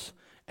purpose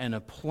and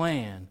a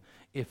plan.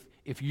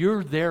 If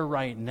you're there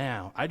right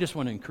now, I just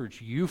want to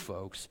encourage you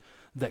folks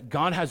that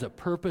God has a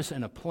purpose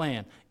and a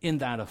plan in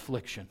that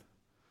affliction.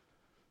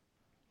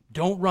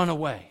 Don't run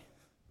away.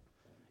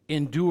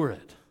 Endure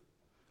it.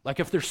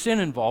 If there's sin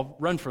involved,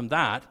 run from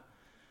that.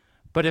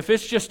 But if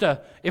it's just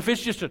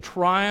a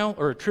trial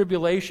or a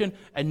tribulation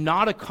and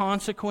not a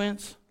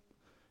consequence,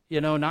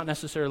 Not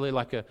necessarily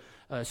like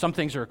some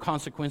things are a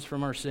consequence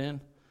from our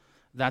sin.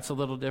 That's a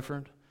little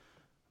different.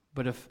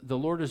 But if the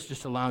Lord has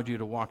just allowed you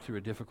to walk through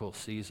a difficult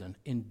season,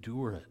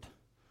 endure it.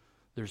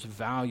 There's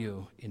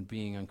value in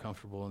being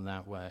uncomfortable in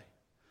that way.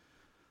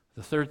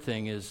 The third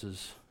thing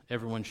is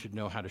everyone should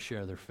know how to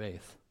share their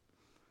faith.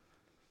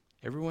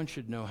 Everyone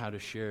should know how to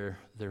share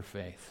their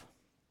faith.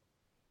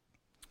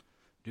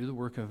 Do the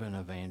work of an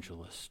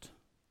evangelist.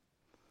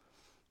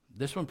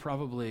 This one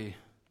probably,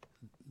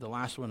 the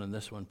last one and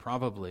this one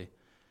probably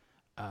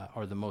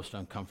are the most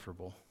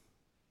uncomfortable.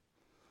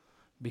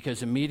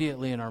 Because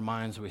immediately in our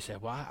minds we say,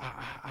 well,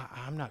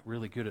 I'm not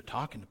really good at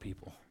talking to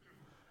people.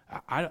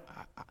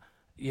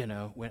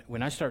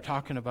 When I start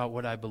talking about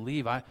what I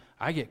believe, I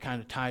get kind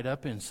of tied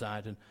up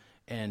inside,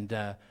 and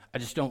I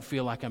just don't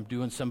feel like I'm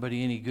doing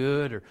somebody any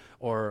good,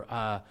 or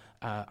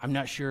I'm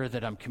not sure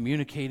that I'm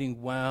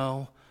communicating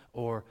well.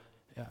 Or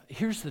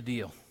here's the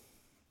deal.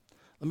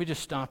 Let me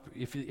just stop.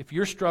 If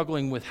you're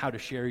struggling with how to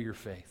share your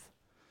faith,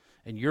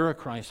 and you're a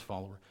Christ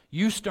follower,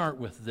 you start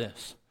with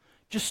this.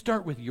 Just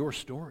start with your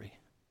story.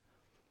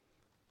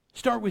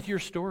 Start with your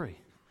story.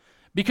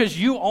 Because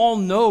you all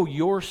know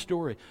your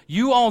story.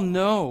 You all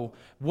know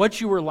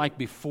what you were like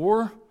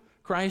before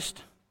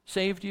Christ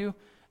saved you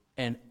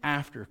and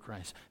after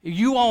Christ.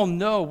 You all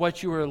know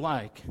what you were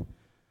like,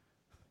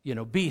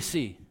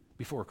 BC,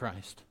 before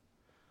Christ.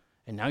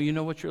 And now you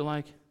know what you're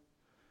like,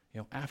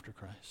 after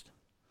Christ.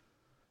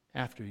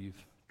 After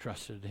you've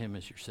trusted Him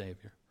as your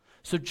Savior.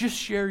 So just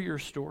share your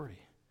story.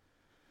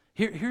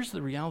 Here's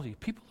the reality.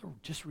 People are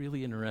just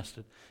really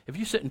interested. If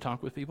you sit and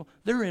talk with people,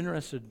 they're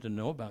interested to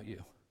know about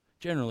you,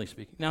 generally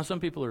speaking. Now, some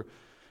people are,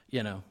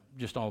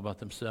 just all about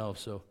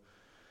themselves. So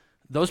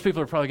those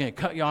people are probably going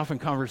to cut you off in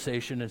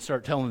conversation and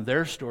start telling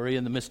their story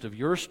in the midst of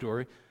your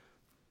story.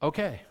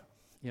 Okay,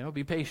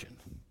 be patient.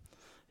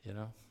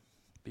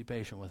 Be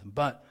patient with them.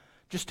 But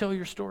just tell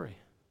your story.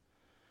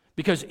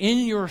 Because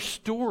in your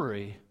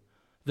story,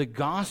 the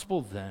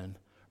gospel then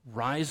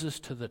rises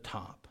to the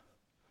top.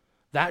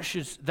 That's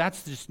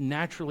just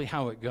naturally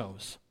how it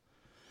goes.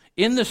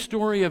 In the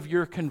story of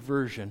your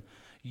conversion,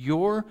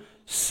 your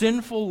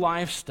sinful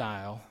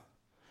lifestyle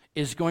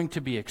is going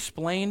to be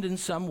explained in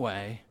some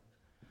way,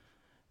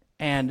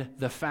 and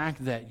the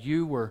fact that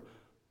you were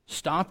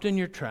stopped in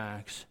your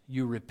tracks,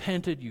 you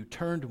repented, you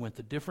turned, went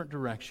a different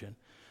direction,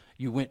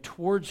 you went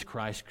towards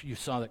Christ, you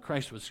saw that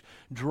Christ was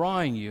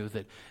drawing you,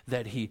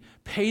 that He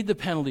paid the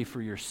penalty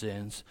for your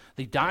sins,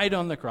 He died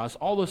on the cross,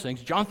 all those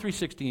things. John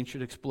 3:16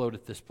 should explode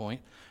at this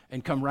point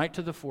and come right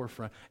to the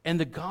forefront. And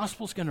the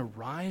gospel's going to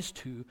rise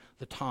to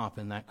the top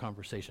in that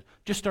conversation.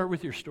 Just start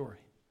with your story.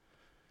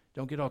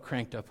 Don't get all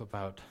cranked up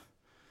about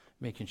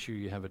making sure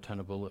you have a ton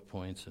of bullet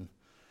points and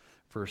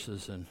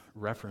verses and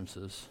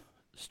references.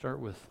 Start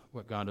with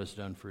what God has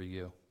done for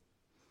you.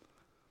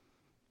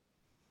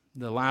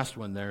 The last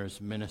one there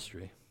is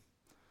ministry.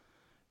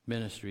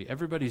 Ministry.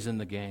 Everybody's in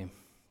the game.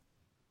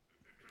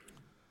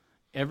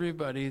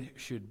 Everybody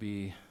should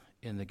be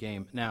in the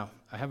game. Now,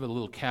 I have a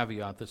little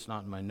caveat that's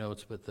not in my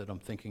notes, but that I'm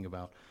thinking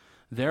about.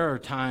 There are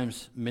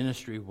times,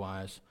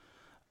 ministry-wise,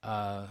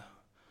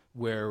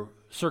 where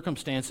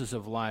circumstances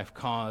of life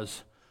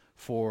cause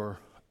for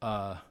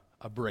a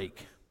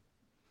break,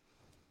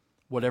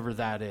 whatever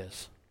that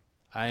is.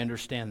 I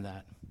understand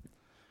that.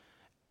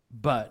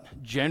 But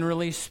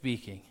generally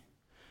speaking,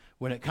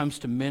 when it comes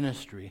to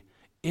ministry,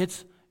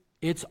 it's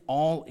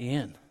all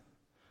in.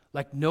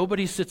 Like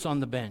nobody sits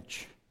on the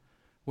bench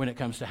when it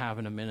comes to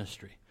having a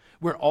ministry.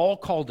 We're all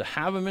called to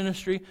have a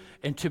ministry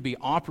and to be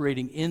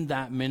operating in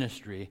that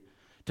ministry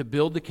to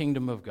build the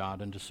kingdom of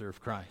God and to serve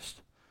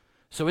Christ.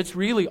 So it's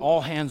really all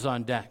hands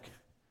on deck.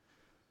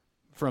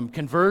 From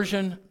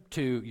conversion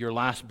to your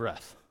last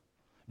breath.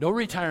 No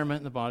retirement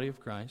in the body of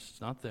Christ.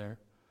 It's not there,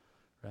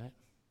 right?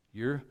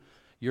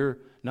 You're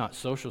not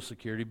social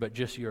security, but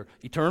just your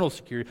eternal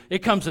security. It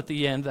comes at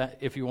the end that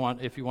if you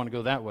want to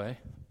go that way,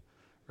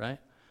 right?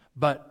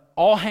 But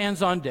all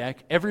hands on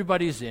deck,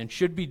 everybody's in,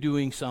 should be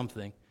doing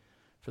something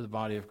for the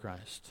body of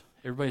Christ.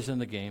 Everybody's in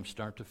the game,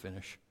 start to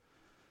finish.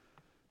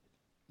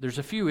 There's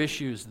a few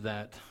issues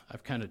that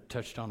I've kind of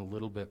touched on a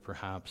little bit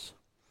perhaps,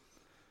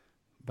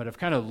 but I've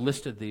kind of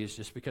listed these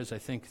just because I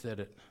think that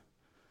it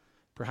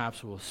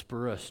perhaps will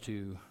spur us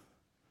to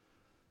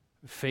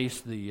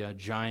face the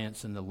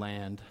giants in the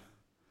land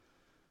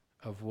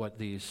of what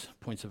these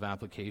points of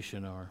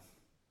application are.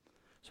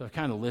 So I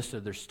kind of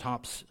listed, there's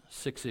top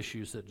 6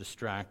 issues that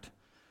distract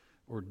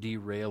or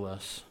derail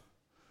us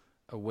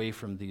away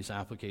from these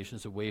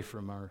applications, away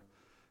from our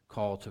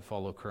call to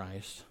follow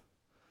Christ.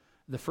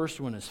 The first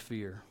one is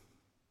fear.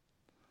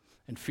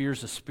 And fear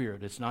is a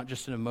spirit. It's not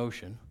just an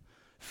emotion.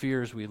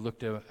 Fear, as we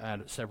looked at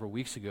it several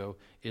weeks ago,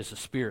 is a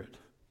spirit.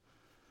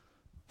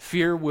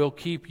 Fear will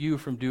keep you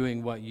from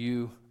doing what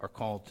you are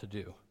called to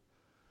do.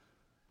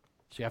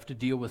 So you have to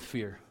deal with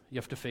fear. You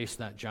have to face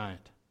that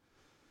giant.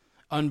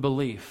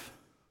 Unbelief.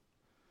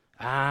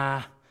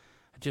 I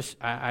just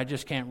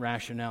can't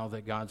rationale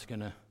that God's going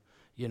to,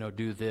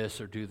 do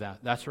this or do that.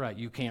 That's right.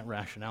 You can't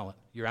rationale it.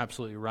 You're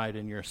absolutely right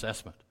in your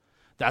assessment.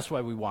 That's why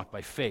we walk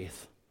by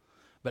faith.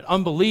 But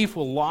unbelief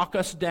will lock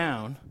us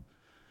down.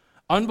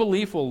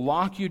 Unbelief will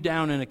lock you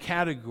down in a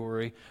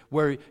category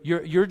where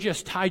you're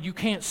just tied. You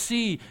can't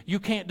see. You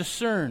can't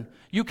discern.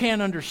 You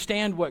can't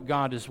understand what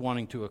God is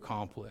wanting to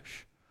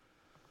accomplish.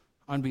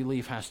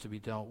 Unbelief has to be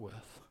dealt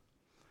with.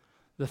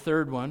 The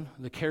third one,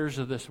 the cares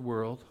of this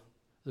world.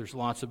 There's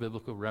lots of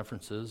biblical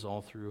references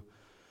all through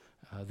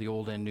the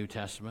Old and New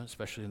Testament,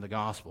 especially in the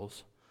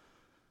Gospels.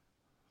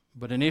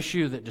 But an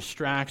issue that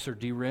distracts or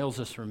derails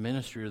us from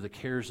ministry are the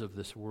cares of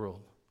this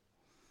world.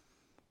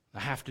 I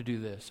have to do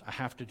this. I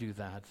have to do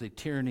that. The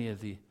tyranny of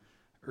the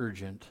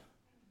urgent.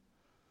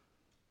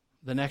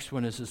 The next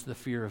one is the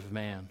fear of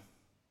man.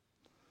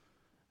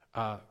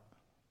 The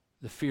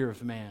fear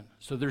of man.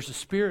 So there's a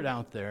spirit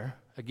out there.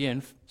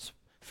 Again,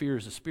 fear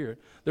is a spirit.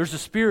 There's a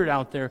spirit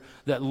out there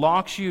that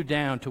locks you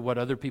down to what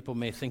other people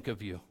may think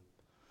of you.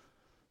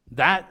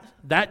 That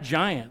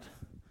giant.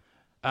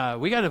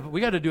 We got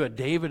to do a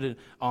David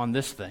on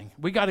this thing.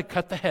 We got to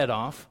cut the head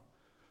off,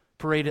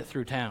 parade it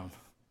through town.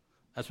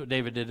 That's what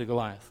David did to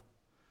Goliath,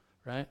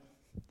 right?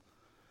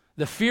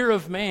 The fear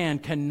of man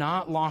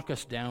cannot lock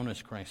us down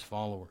as Christ's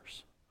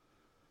followers.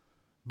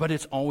 But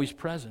it's always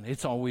present.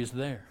 It's always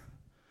there.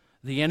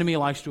 The enemy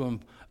likes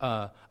to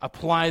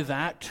apply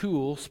that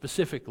tool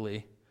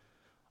specifically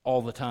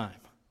all the time.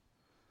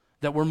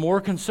 That we're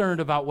more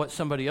concerned about what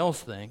somebody else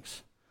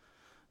thinks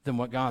than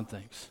what God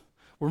thinks.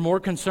 We're more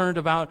concerned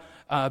about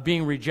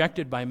being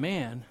rejected by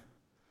man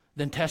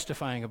than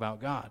testifying about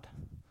God.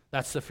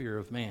 That's the fear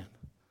of man.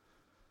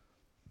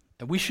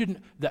 And we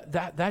shouldn't,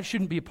 that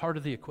shouldn't be a part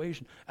of the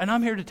equation. And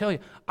I'm here to tell you,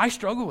 I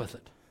struggle with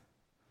it.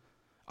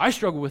 I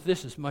struggle with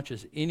this as much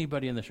as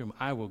anybody in this room.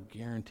 I will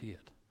guarantee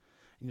it.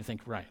 And you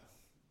think, right.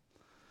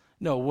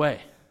 No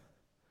way.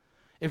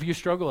 If you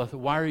struggle with it,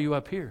 why are you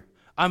up here?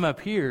 I'm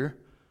up here.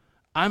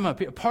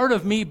 Part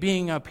of me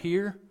being up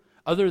here,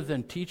 other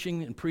than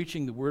teaching and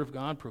preaching the Word of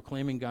God,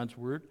 proclaiming God's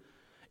Word,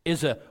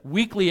 is a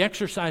weekly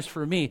exercise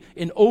for me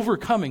in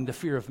overcoming the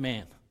fear of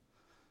man.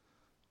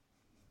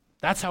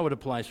 That's how it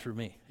applies for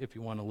me, if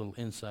you want a little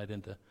insight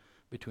into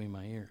between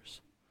my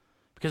ears.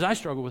 Because I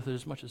struggle with it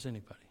as much as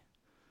anybody.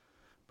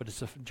 But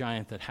it's a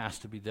giant that has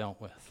to be dealt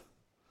with.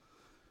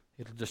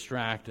 It'll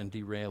distract and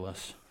derail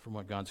us from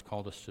what God's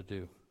called us to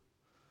do.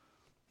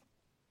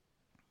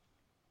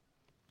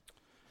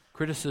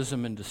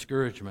 Criticism and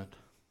discouragement.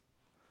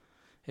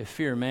 If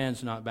fear of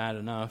man's not bad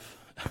enough,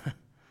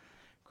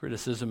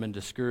 criticism and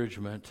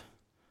discouragement,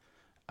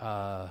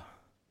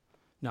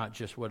 not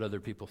just what other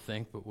people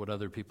think, but what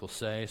other people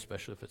say,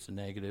 especially if it's a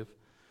negative,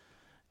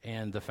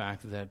 and the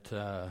fact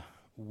that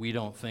we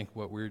don't think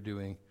what we're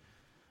doing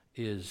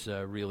is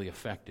really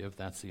effective.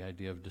 That's the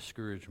idea of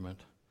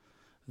discouragement.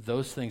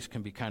 Those things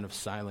can be kind of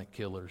silent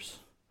killers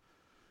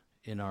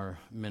in our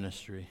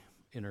ministry,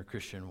 in our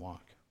Christian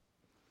walk.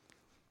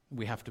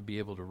 We have to be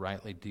able to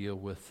rightly deal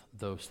with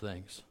those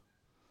things.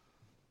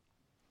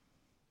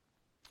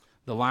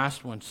 The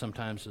last one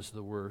sometimes is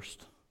the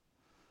worst.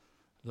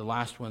 The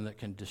last one that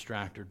can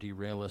distract or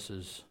derail us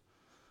is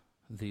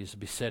these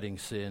besetting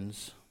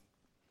sins,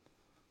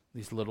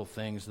 these little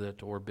things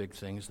that, or big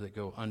things that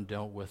go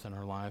undealt with in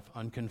our life,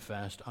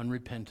 unconfessed,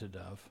 unrepented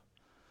of.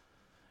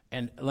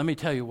 And let me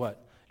tell you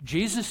what,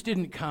 Jesus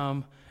didn't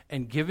come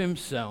and give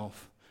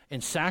himself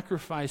and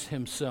sacrifice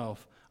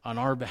himself on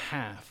our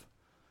behalf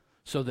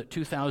so that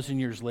 2,000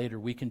 years later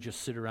we can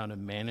just sit around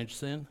and manage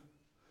sin.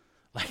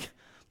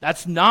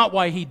 That's not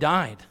why he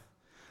died.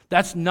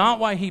 That's not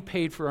why he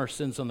paid for our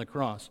sins on the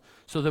cross,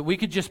 so that we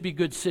could just be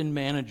good sin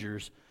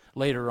managers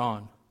later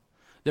on.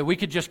 That we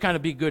could just kind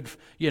of be good,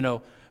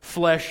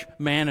 flesh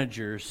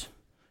managers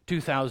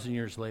 2,000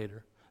 years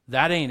later.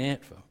 That ain't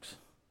it, folks.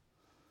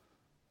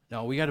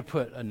 No, we got to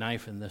put a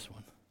knife in this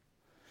one.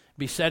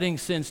 Besetting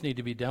sins need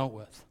to be dealt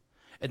with.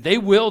 And they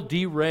will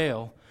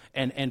derail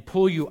and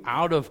pull you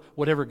out of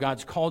whatever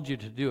God's called you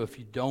to do if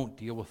you don't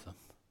deal with them.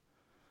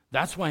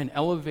 That's why an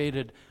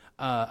elevated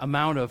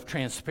amount of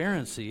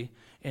transparency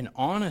and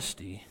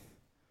honesty,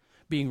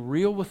 being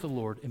real with the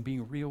Lord and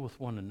being real with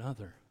one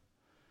another,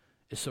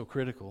 is so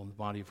critical in the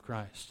body of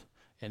Christ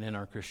and in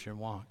our Christian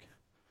walk.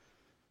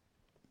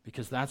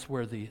 Because that's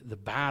where the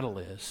battle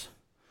is.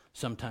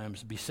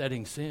 Sometimes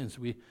besetting sins,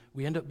 we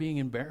end up being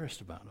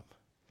embarrassed about them.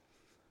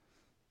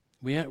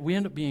 We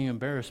end up being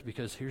embarrassed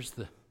because here's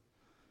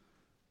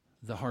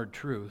the hard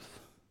truth,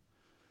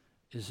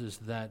 is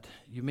that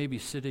you may be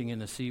sitting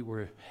in a seat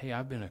where, hey,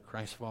 I've been a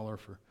Christ follower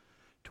for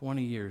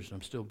 20 years and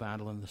I'm still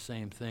battling the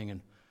same thing.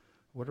 And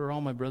what are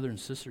all my brothers and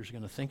sisters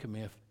going to think of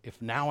me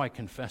if now I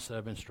confess that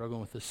I've been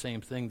struggling with the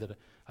same thing that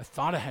I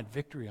thought I had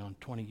victory on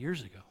 20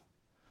 years ago?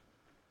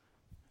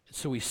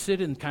 So we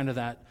sit in kind of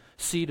that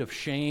seat of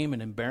shame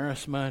and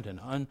embarrassment and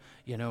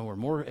or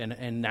more,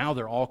 and now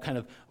they're all kind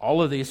of,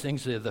 all of these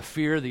things, the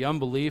fear, the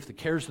unbelief, the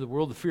cares of the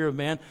world, the fear of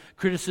man,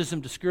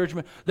 criticism,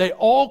 discouragement, they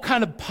all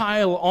kind of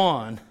pile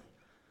on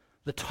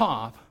the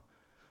top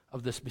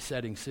of this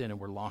besetting sin, and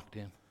we're locked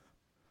in.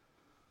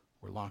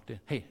 We're locked in.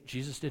 Hey,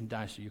 Jesus didn't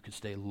die so you could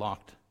stay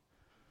locked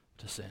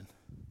to sin.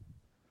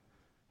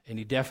 And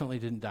he definitely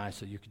didn't die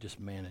so you could just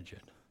manage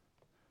it.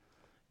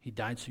 He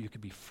died so you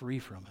could be free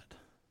from it.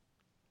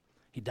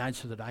 He died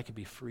so that I could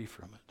be free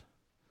from it.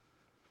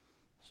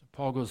 So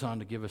Paul goes on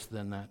to give us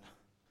then a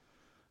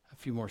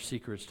few more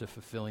secrets to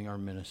fulfilling our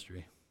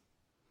ministry.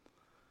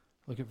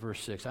 Look at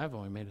verse 6. I've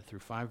only made it through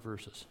 5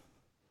 verses.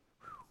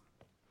 I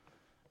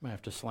might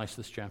have to slice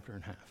this chapter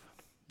in half.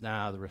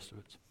 The rest of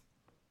it's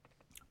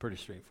pretty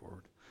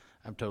straightforward.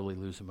 I'm totally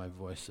losing my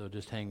voice, so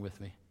just hang with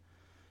me.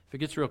 If it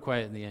gets real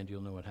quiet in the end,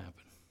 you'll know what happened.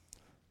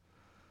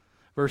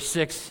 Verse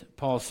 6,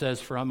 Paul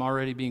says, "For I'm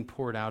already being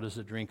poured out as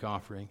a drink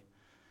offering,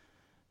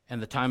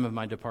 and the time of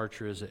my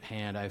departure is at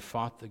hand. I've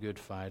fought the good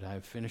fight.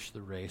 I've finished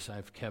the race.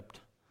 I've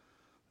kept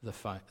the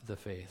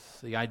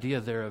faith." The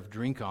idea there of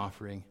drink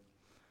offering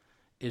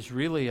is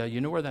really, you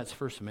know where that's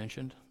first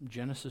mentioned?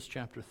 Genesis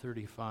chapter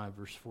 35,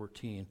 verse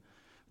 14,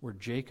 where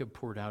Jacob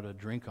poured out a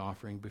drink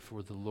offering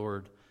before the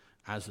Lord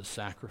as a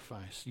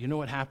sacrifice. You know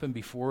what happened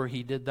before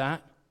he did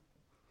that?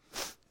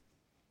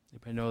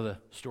 Anybody know the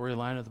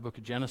storyline of the book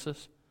of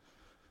Genesis?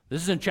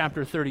 This is in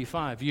chapter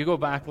 35. You go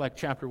back like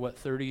chapter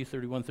 30,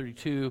 31,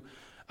 32.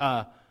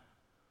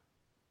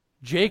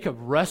 Jacob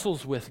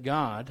wrestles with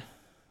God.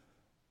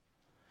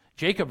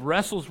 Jacob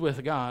wrestles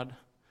with God,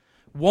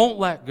 won't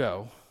let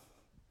go,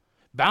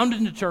 bound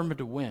and determined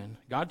to win.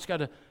 God's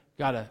got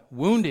to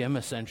wound him,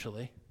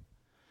 essentially.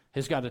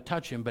 He's got to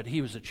touch him, but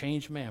he was a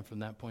changed man from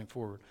that point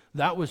forward.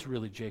 That was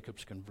really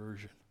Jacob's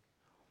conversion.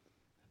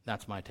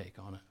 That's my take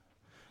on it.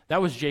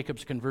 That was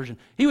Jacob's conversion.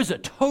 He was a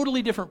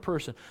totally different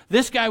person.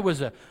 This guy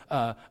was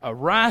a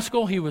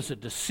rascal. He was a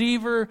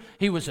deceiver.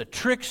 He was a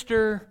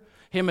trickster.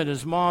 Him and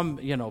his mom,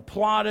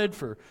 plotted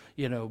for,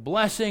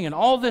 blessing and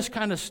all this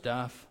kind of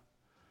stuff.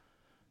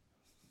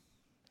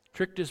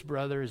 Tricked his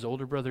brother, his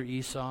older brother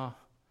Esau.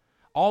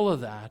 All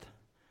of that.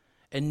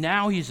 And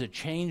now he's a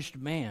changed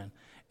man.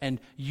 And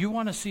you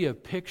want to see a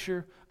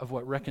picture of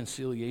what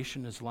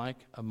reconciliation is like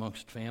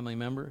amongst family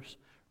members?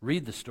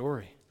 Read the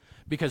story.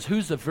 Because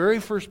who's the very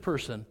first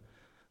person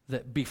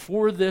that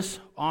before this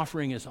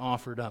offering is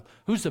offered up,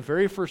 who's the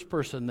very first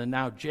person that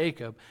now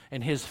Jacob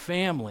and his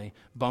family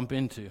bump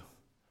into?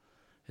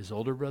 His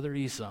older brother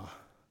Esau.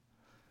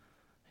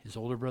 His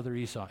older brother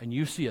Esau. And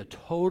you see a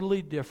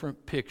totally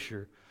different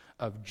picture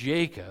of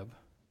Jacob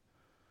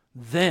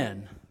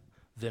then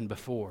than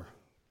before.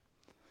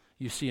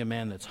 You see a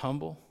man that's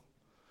humble,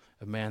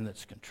 a man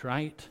that's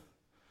contrite.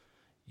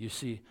 You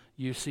see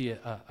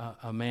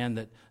a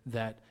man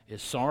that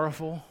is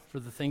sorrowful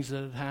for the things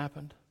that had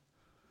happened.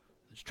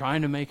 Is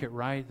trying to make it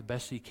right the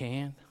best he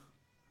can.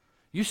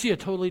 You see a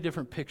totally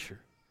different picture.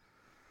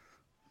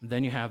 And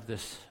then you have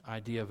this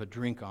idea of a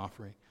drink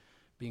offering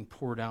being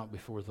poured out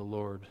before the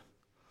Lord.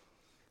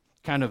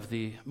 Kind of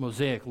the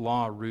Mosaic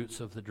law roots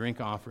of the drink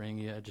offering.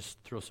 Yeah, just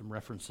throw some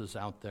references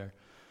out there.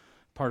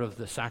 Part of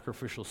the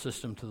sacrificial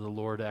system to the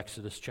Lord,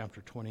 Exodus chapter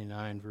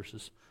 29,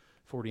 verses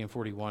 40 and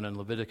 41, and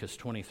Leviticus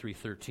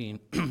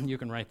 23:13. You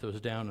can write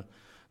those down and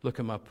look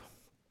them up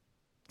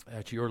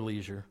at your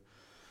leisure.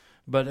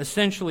 But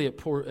essentially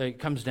it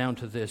comes down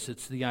to this.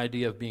 It's the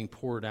idea of being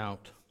poured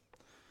out.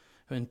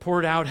 And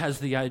poured out has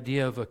the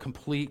idea of a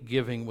complete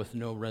giving with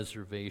no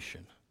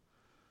reservation.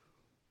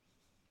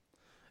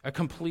 A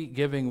complete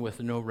giving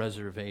with no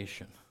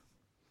reservation.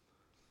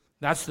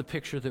 That's the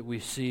picture that we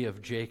see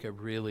of Jacob,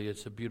 really.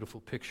 It's a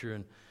beautiful picture,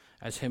 and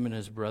as him and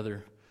his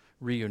brother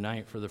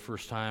reunite for the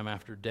first time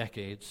after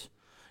decades,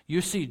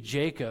 you see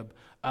Jacob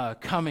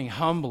coming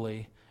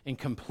humbly and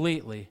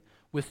completely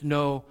with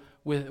no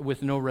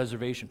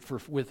reservation.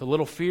 With a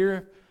little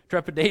fear,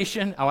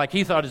 trepidation, like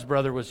he thought his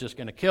brother was just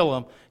going to kill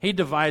him. He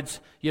divides,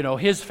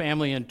 his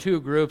family in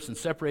 2 groups and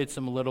separates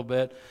them a little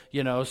bit,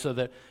 so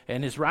that,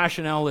 and his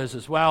rationale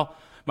is well,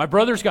 my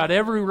brother's got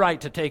every right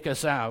to take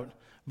us out,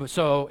 but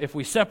so if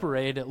we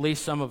separate, at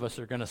least some of us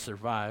are going to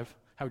survive.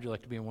 How would you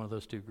like to be in one of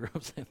those 2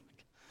 groups?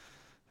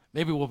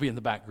 Maybe we'll be in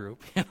the back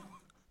group,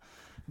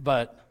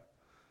 But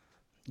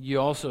you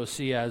also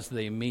see as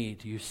they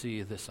meet, you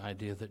see this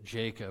idea that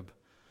Jacob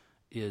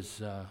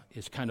is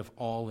kind of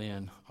all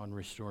in on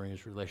restoring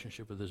his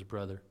relationship with his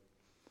brother.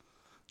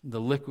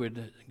 The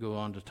liquid, go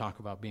on to talk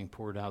about being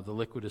poured out, the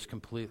liquid is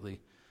completely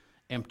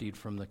emptied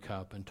from the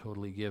cup and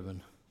totally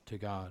given to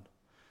God.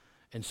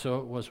 And so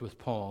it was with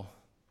Paul,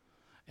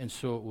 and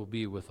so it will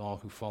be with all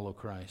who follow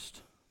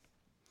Christ.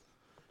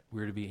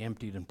 We're to be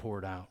emptied and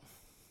poured out.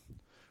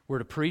 We're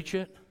to preach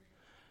it,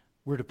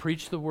 we're to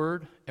preach the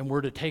word, and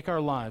we're to take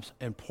our lives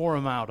and pour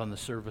them out on the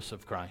service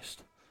of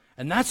Christ.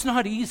 And that's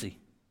not easy.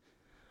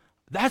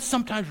 That's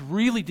sometimes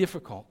really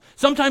difficult.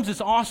 Sometimes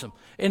it's awesome.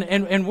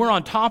 And we're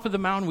on top of the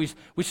mountain.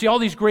 We see all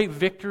these great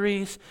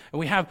victories, and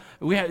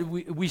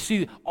we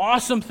see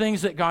awesome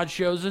things that God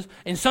shows us.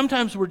 And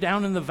sometimes we're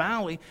down in the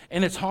valley,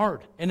 and it's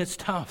hard, and it's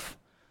tough.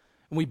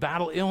 And we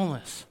battle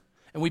illness,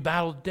 and we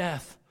battle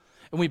death,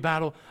 and we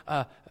battle,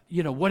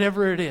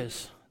 whatever it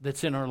is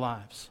that's in our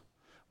lives.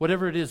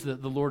 Whatever it is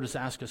that the Lord has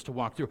asked us to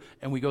walk through.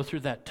 And we go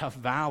through that tough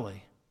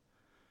valley.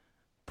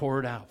 Pour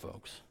it out,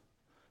 folks.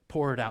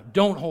 Pour it out.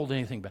 Don't hold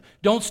anything back.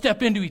 Don't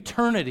step into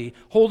eternity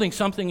holding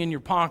something in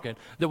your pocket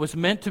that was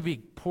meant to be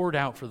poured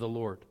out for the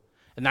Lord.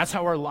 And that's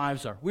how our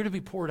lives are. We're to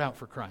be poured out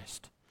for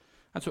Christ.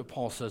 That's what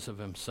Paul says of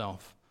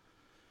himself.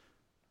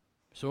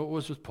 So it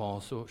was with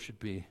Paul, so it should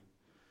be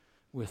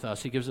with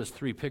us. He gives us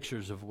 3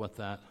 pictures of what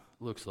that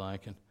looks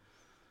like. And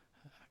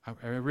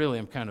I really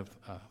am kind of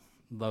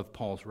love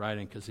Paul's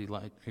writing because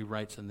he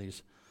writes in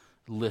these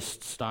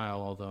list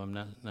style, although I'm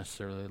not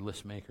necessarily a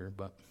list maker,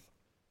 but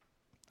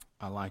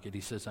I like it.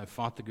 He says, "I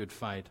fought the good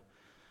fight.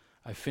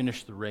 I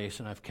finished the race,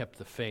 and I've kept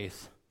the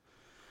faith.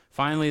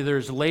 Finally, there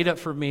is laid up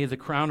for me the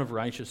crown of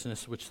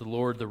righteousness, which the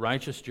Lord, the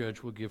righteous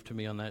judge, will give to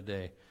me on that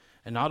day.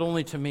 And not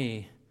only to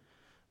me,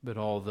 but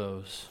all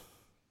those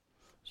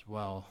as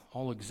well."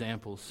 All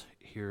examples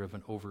here of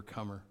an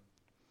overcomer.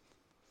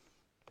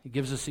 He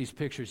gives us these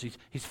pictures.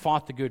 He's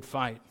fought the good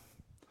fight.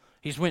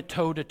 He's went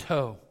toe to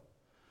toe.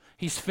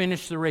 He's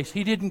finished the race.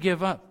 He didn't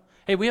give up.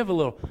 Hey, we have a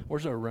little,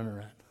 where's our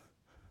runner at?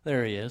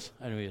 There he is.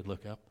 I knew he'd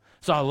look up.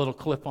 Saw a little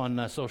clip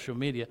on social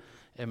media.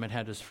 Emmett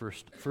had his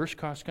first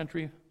cross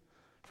country,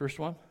 first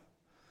one.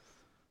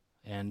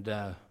 And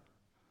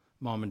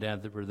mom and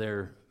dad that were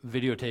there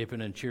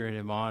videotaping and cheering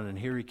him on. And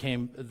here he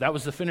came. That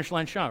was the finish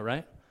line shot,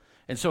 right?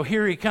 And so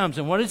here he comes,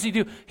 and what does he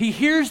do? He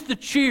hears the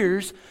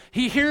cheers,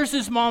 he hears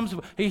his mom's,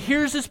 he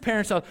hears his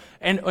parents out,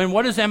 and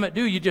what does Emmett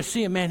do? You just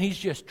see him, man, he's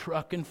just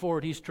trucking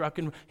forward,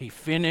 he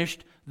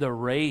finished the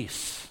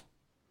race.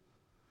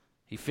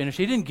 He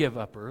didn't give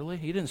up early,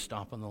 he didn't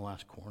stop on the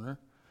last corner.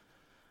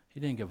 He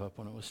didn't give up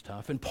when it was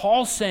tough. And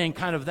Paul's saying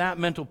kind of that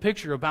mental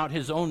picture about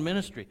his own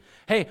ministry.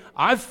 Hey,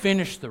 I've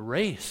finished the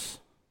race.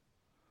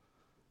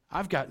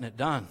 I've gotten it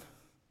done.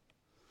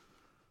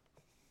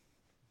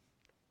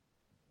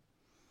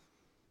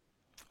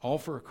 All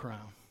for a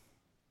crown.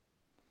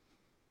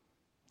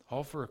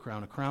 All for a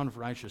crown of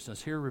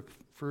righteousness. Here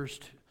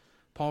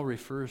Paul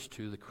refers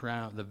to the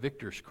crown, the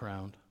victor's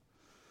crown,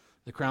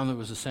 the crown that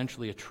was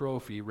essentially a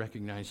trophy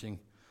recognizing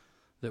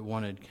that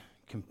one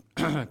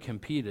had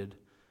competed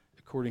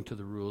according to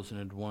the rules and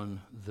had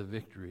won the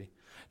victory.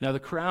 Now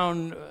the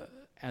crown,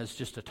 as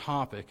just a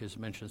topic, is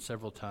mentioned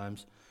several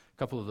times. A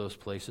couple of those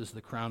places,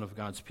 the crown of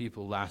God's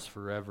people lasts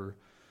forever.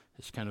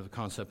 It's kind of a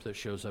concept that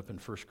shows up in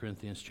 1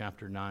 Corinthians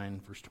chapter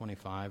 9, verse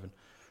 25, and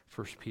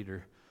 1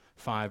 Peter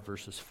 5,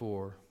 verses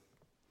 4.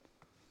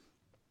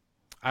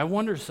 I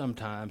wonder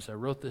sometimes, I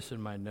wrote this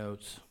in my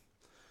notes,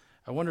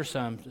 I wonder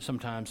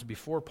sometimes,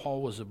 before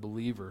Paul was a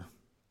believer,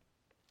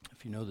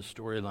 if you know the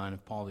storyline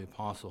of Paul the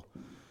Apostle,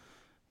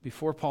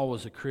 before Paul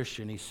was a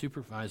Christian, he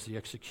supervised the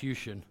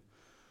execution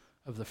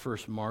of the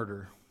first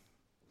martyr,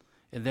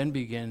 and then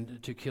began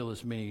to kill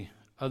as many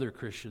other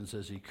Christians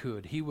as he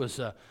could. He was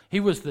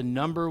the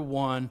number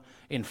one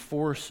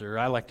enforcer.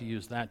 I like to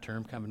use that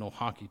term, kind of an old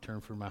hockey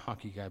term for my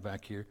hockey guy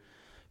back here.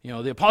 You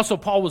know, the Apostle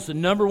Paul was the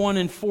number one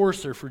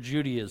enforcer for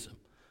Judaism.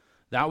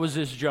 That was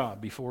his job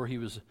before he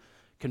was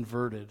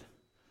converted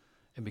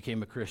and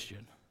became a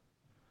Christian.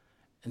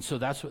 And so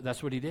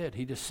that's what he did.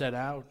 He just set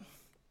out.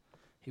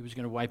 He was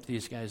going to wipe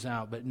these guys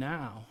out. But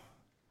now,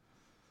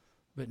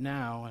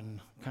 and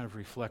kind of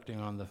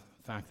reflecting on the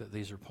fact that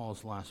these are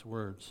Paul's last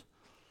words,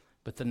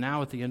 but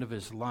now at the end of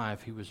his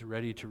life, he was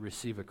ready to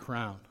receive a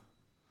crown.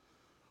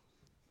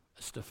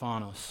 A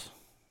Stephanos,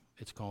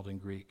 it's called in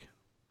Greek.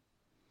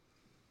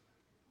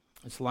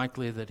 It's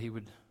likely that he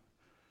would,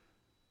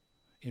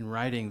 in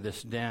writing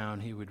this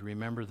down, he would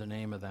remember the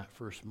name of that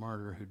first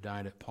martyr who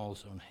died at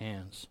Paul's own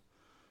hands.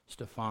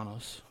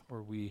 Stephanos,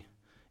 or we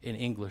in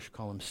English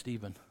call him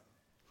Stephen.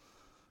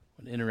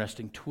 An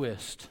interesting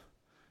twist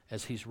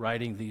as he's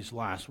writing these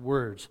last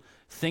words,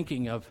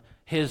 thinking of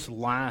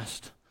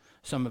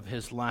some of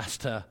his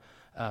last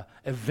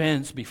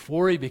events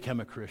before he became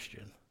a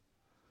Christian,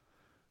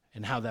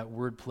 and how that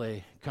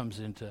wordplay comes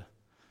into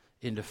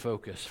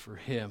focus for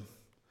him.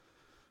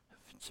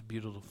 It's a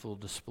beautiful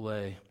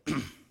display.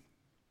 It's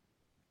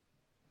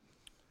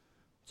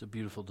a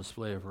beautiful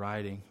display of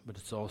writing, but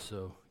it's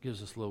also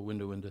gives us a little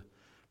window into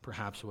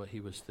perhaps what he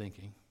was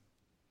thinking.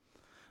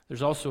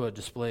 There's also a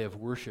display of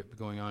worship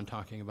going on,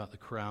 talking about the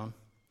crown.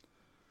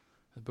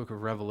 The book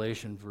of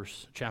Revelation,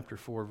 chapter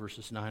 4,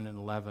 verses 9 and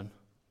 11.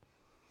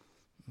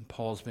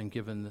 John's been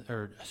given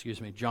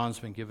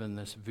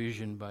this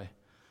vision by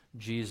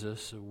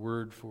Jesus, a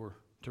word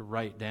to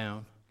write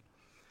down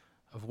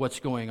of what's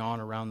going on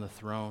around the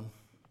throne.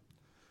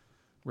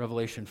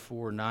 Revelation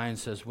 4:9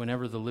 says,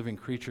 "Whenever the living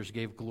creatures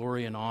gave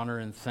glory and honor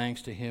and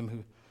thanks to him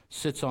who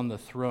sits on the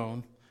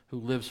throne, who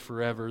lives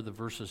forever," the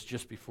verses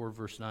just before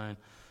verse 9,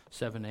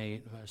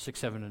 6,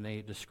 7, and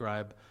 8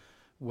 describe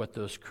what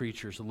those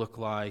creatures look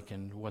like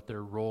and what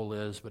their role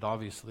is, but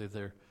obviously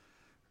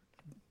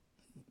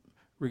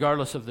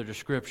regardless of their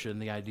description,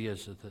 the idea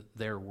is that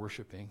they're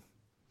worshiping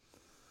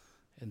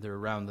and they're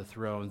around the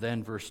throne.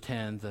 Then verse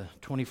 10, the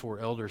 24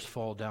 elders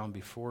fall down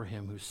before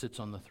him who sits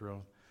on the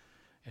throne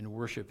and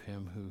worship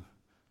him who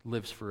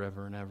lives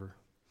forever and ever.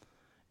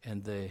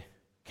 And they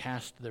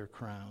cast their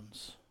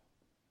crowns.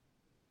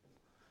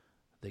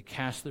 They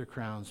cast their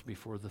crowns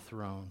before the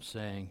throne,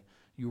 saying,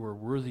 "You are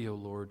worthy, O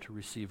Lord, to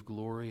receive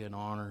glory and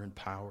honor and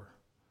power.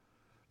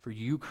 For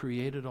you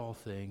created all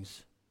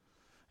things,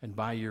 and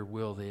by your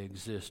will they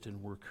exist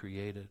and were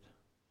created."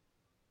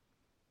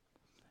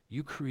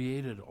 You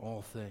created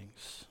all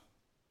things.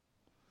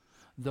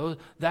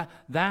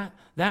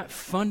 That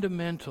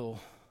fundamental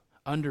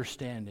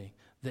understanding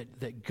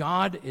that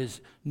God is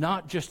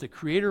not just the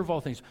creator of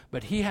all things,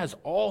 but he has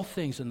all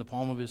things in the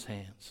palm of his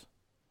hands.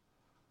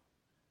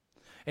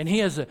 And he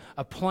has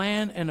a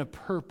plan and a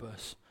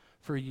purpose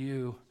for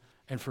you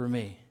and for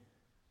me.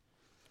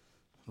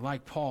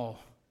 Like Paul,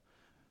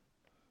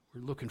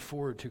 we're looking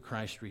forward to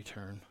Christ's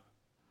return.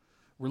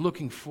 We're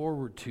looking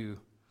forward to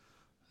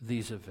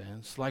these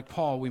events. Like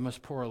Paul, we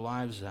must pour our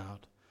lives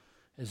out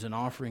as an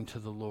offering to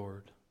the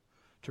Lord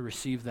to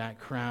receive that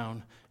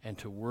crown and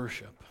to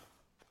worship.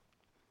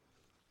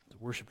 The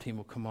worship team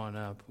will come on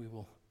up. We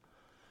will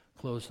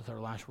close with our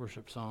last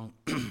worship song.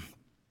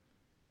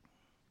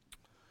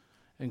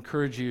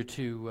 Encourage you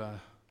to,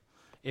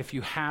 if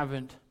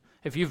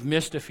you've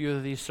missed a few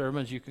of these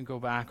sermons, you can go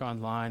back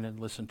online and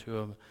listen to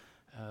them.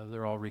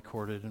 They're all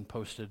recorded and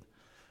posted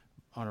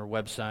on our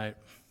website.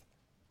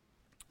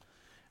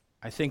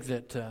 I think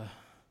that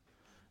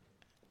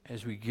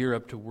as we gear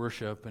up to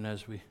worship and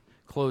as we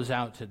close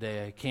out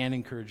today, I can't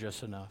encourage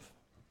us enough.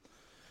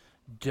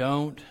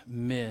 Don't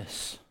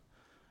miss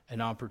an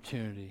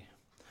opportunity.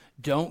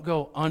 Don't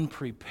go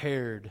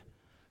unprepared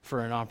for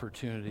an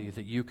opportunity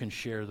that you can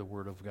share the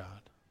Word of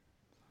God.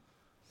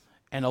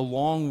 And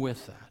along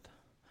with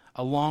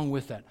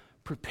that,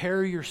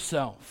 prepare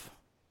yourself.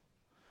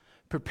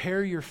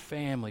 Prepare your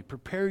family.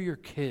 Prepare your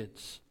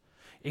kids.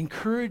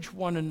 Encourage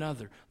one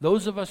another.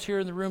 Those of us here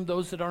in the room,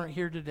 those that aren't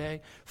here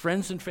today,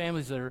 friends and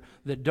families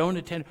that don't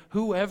attend,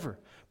 whoever,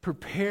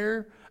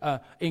 prepare,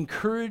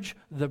 encourage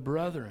the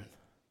brethren.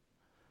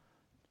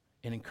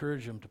 And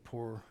encourage them to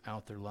pour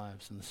out their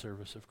lives in the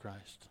service of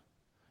Christ.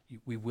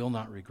 We will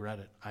not regret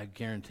it, I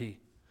guarantee.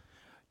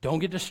 Don't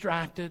get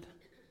distracted.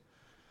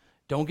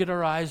 Don't get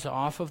our eyes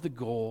off of the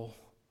goal.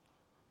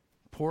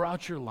 Pour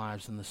out your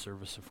lives in the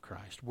service of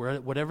Christ.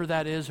 Whatever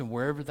that is and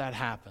wherever that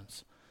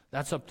happens,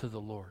 that's up to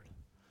the Lord.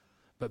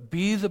 But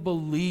be the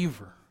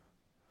believer.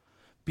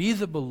 Be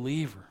the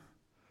believer,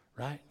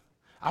 right?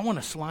 I want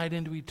to slide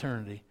into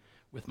eternity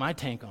with my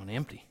tank on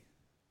empty.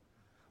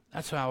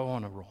 That's how I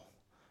want to roll.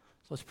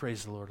 So let's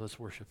praise the Lord. Let's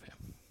worship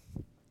him.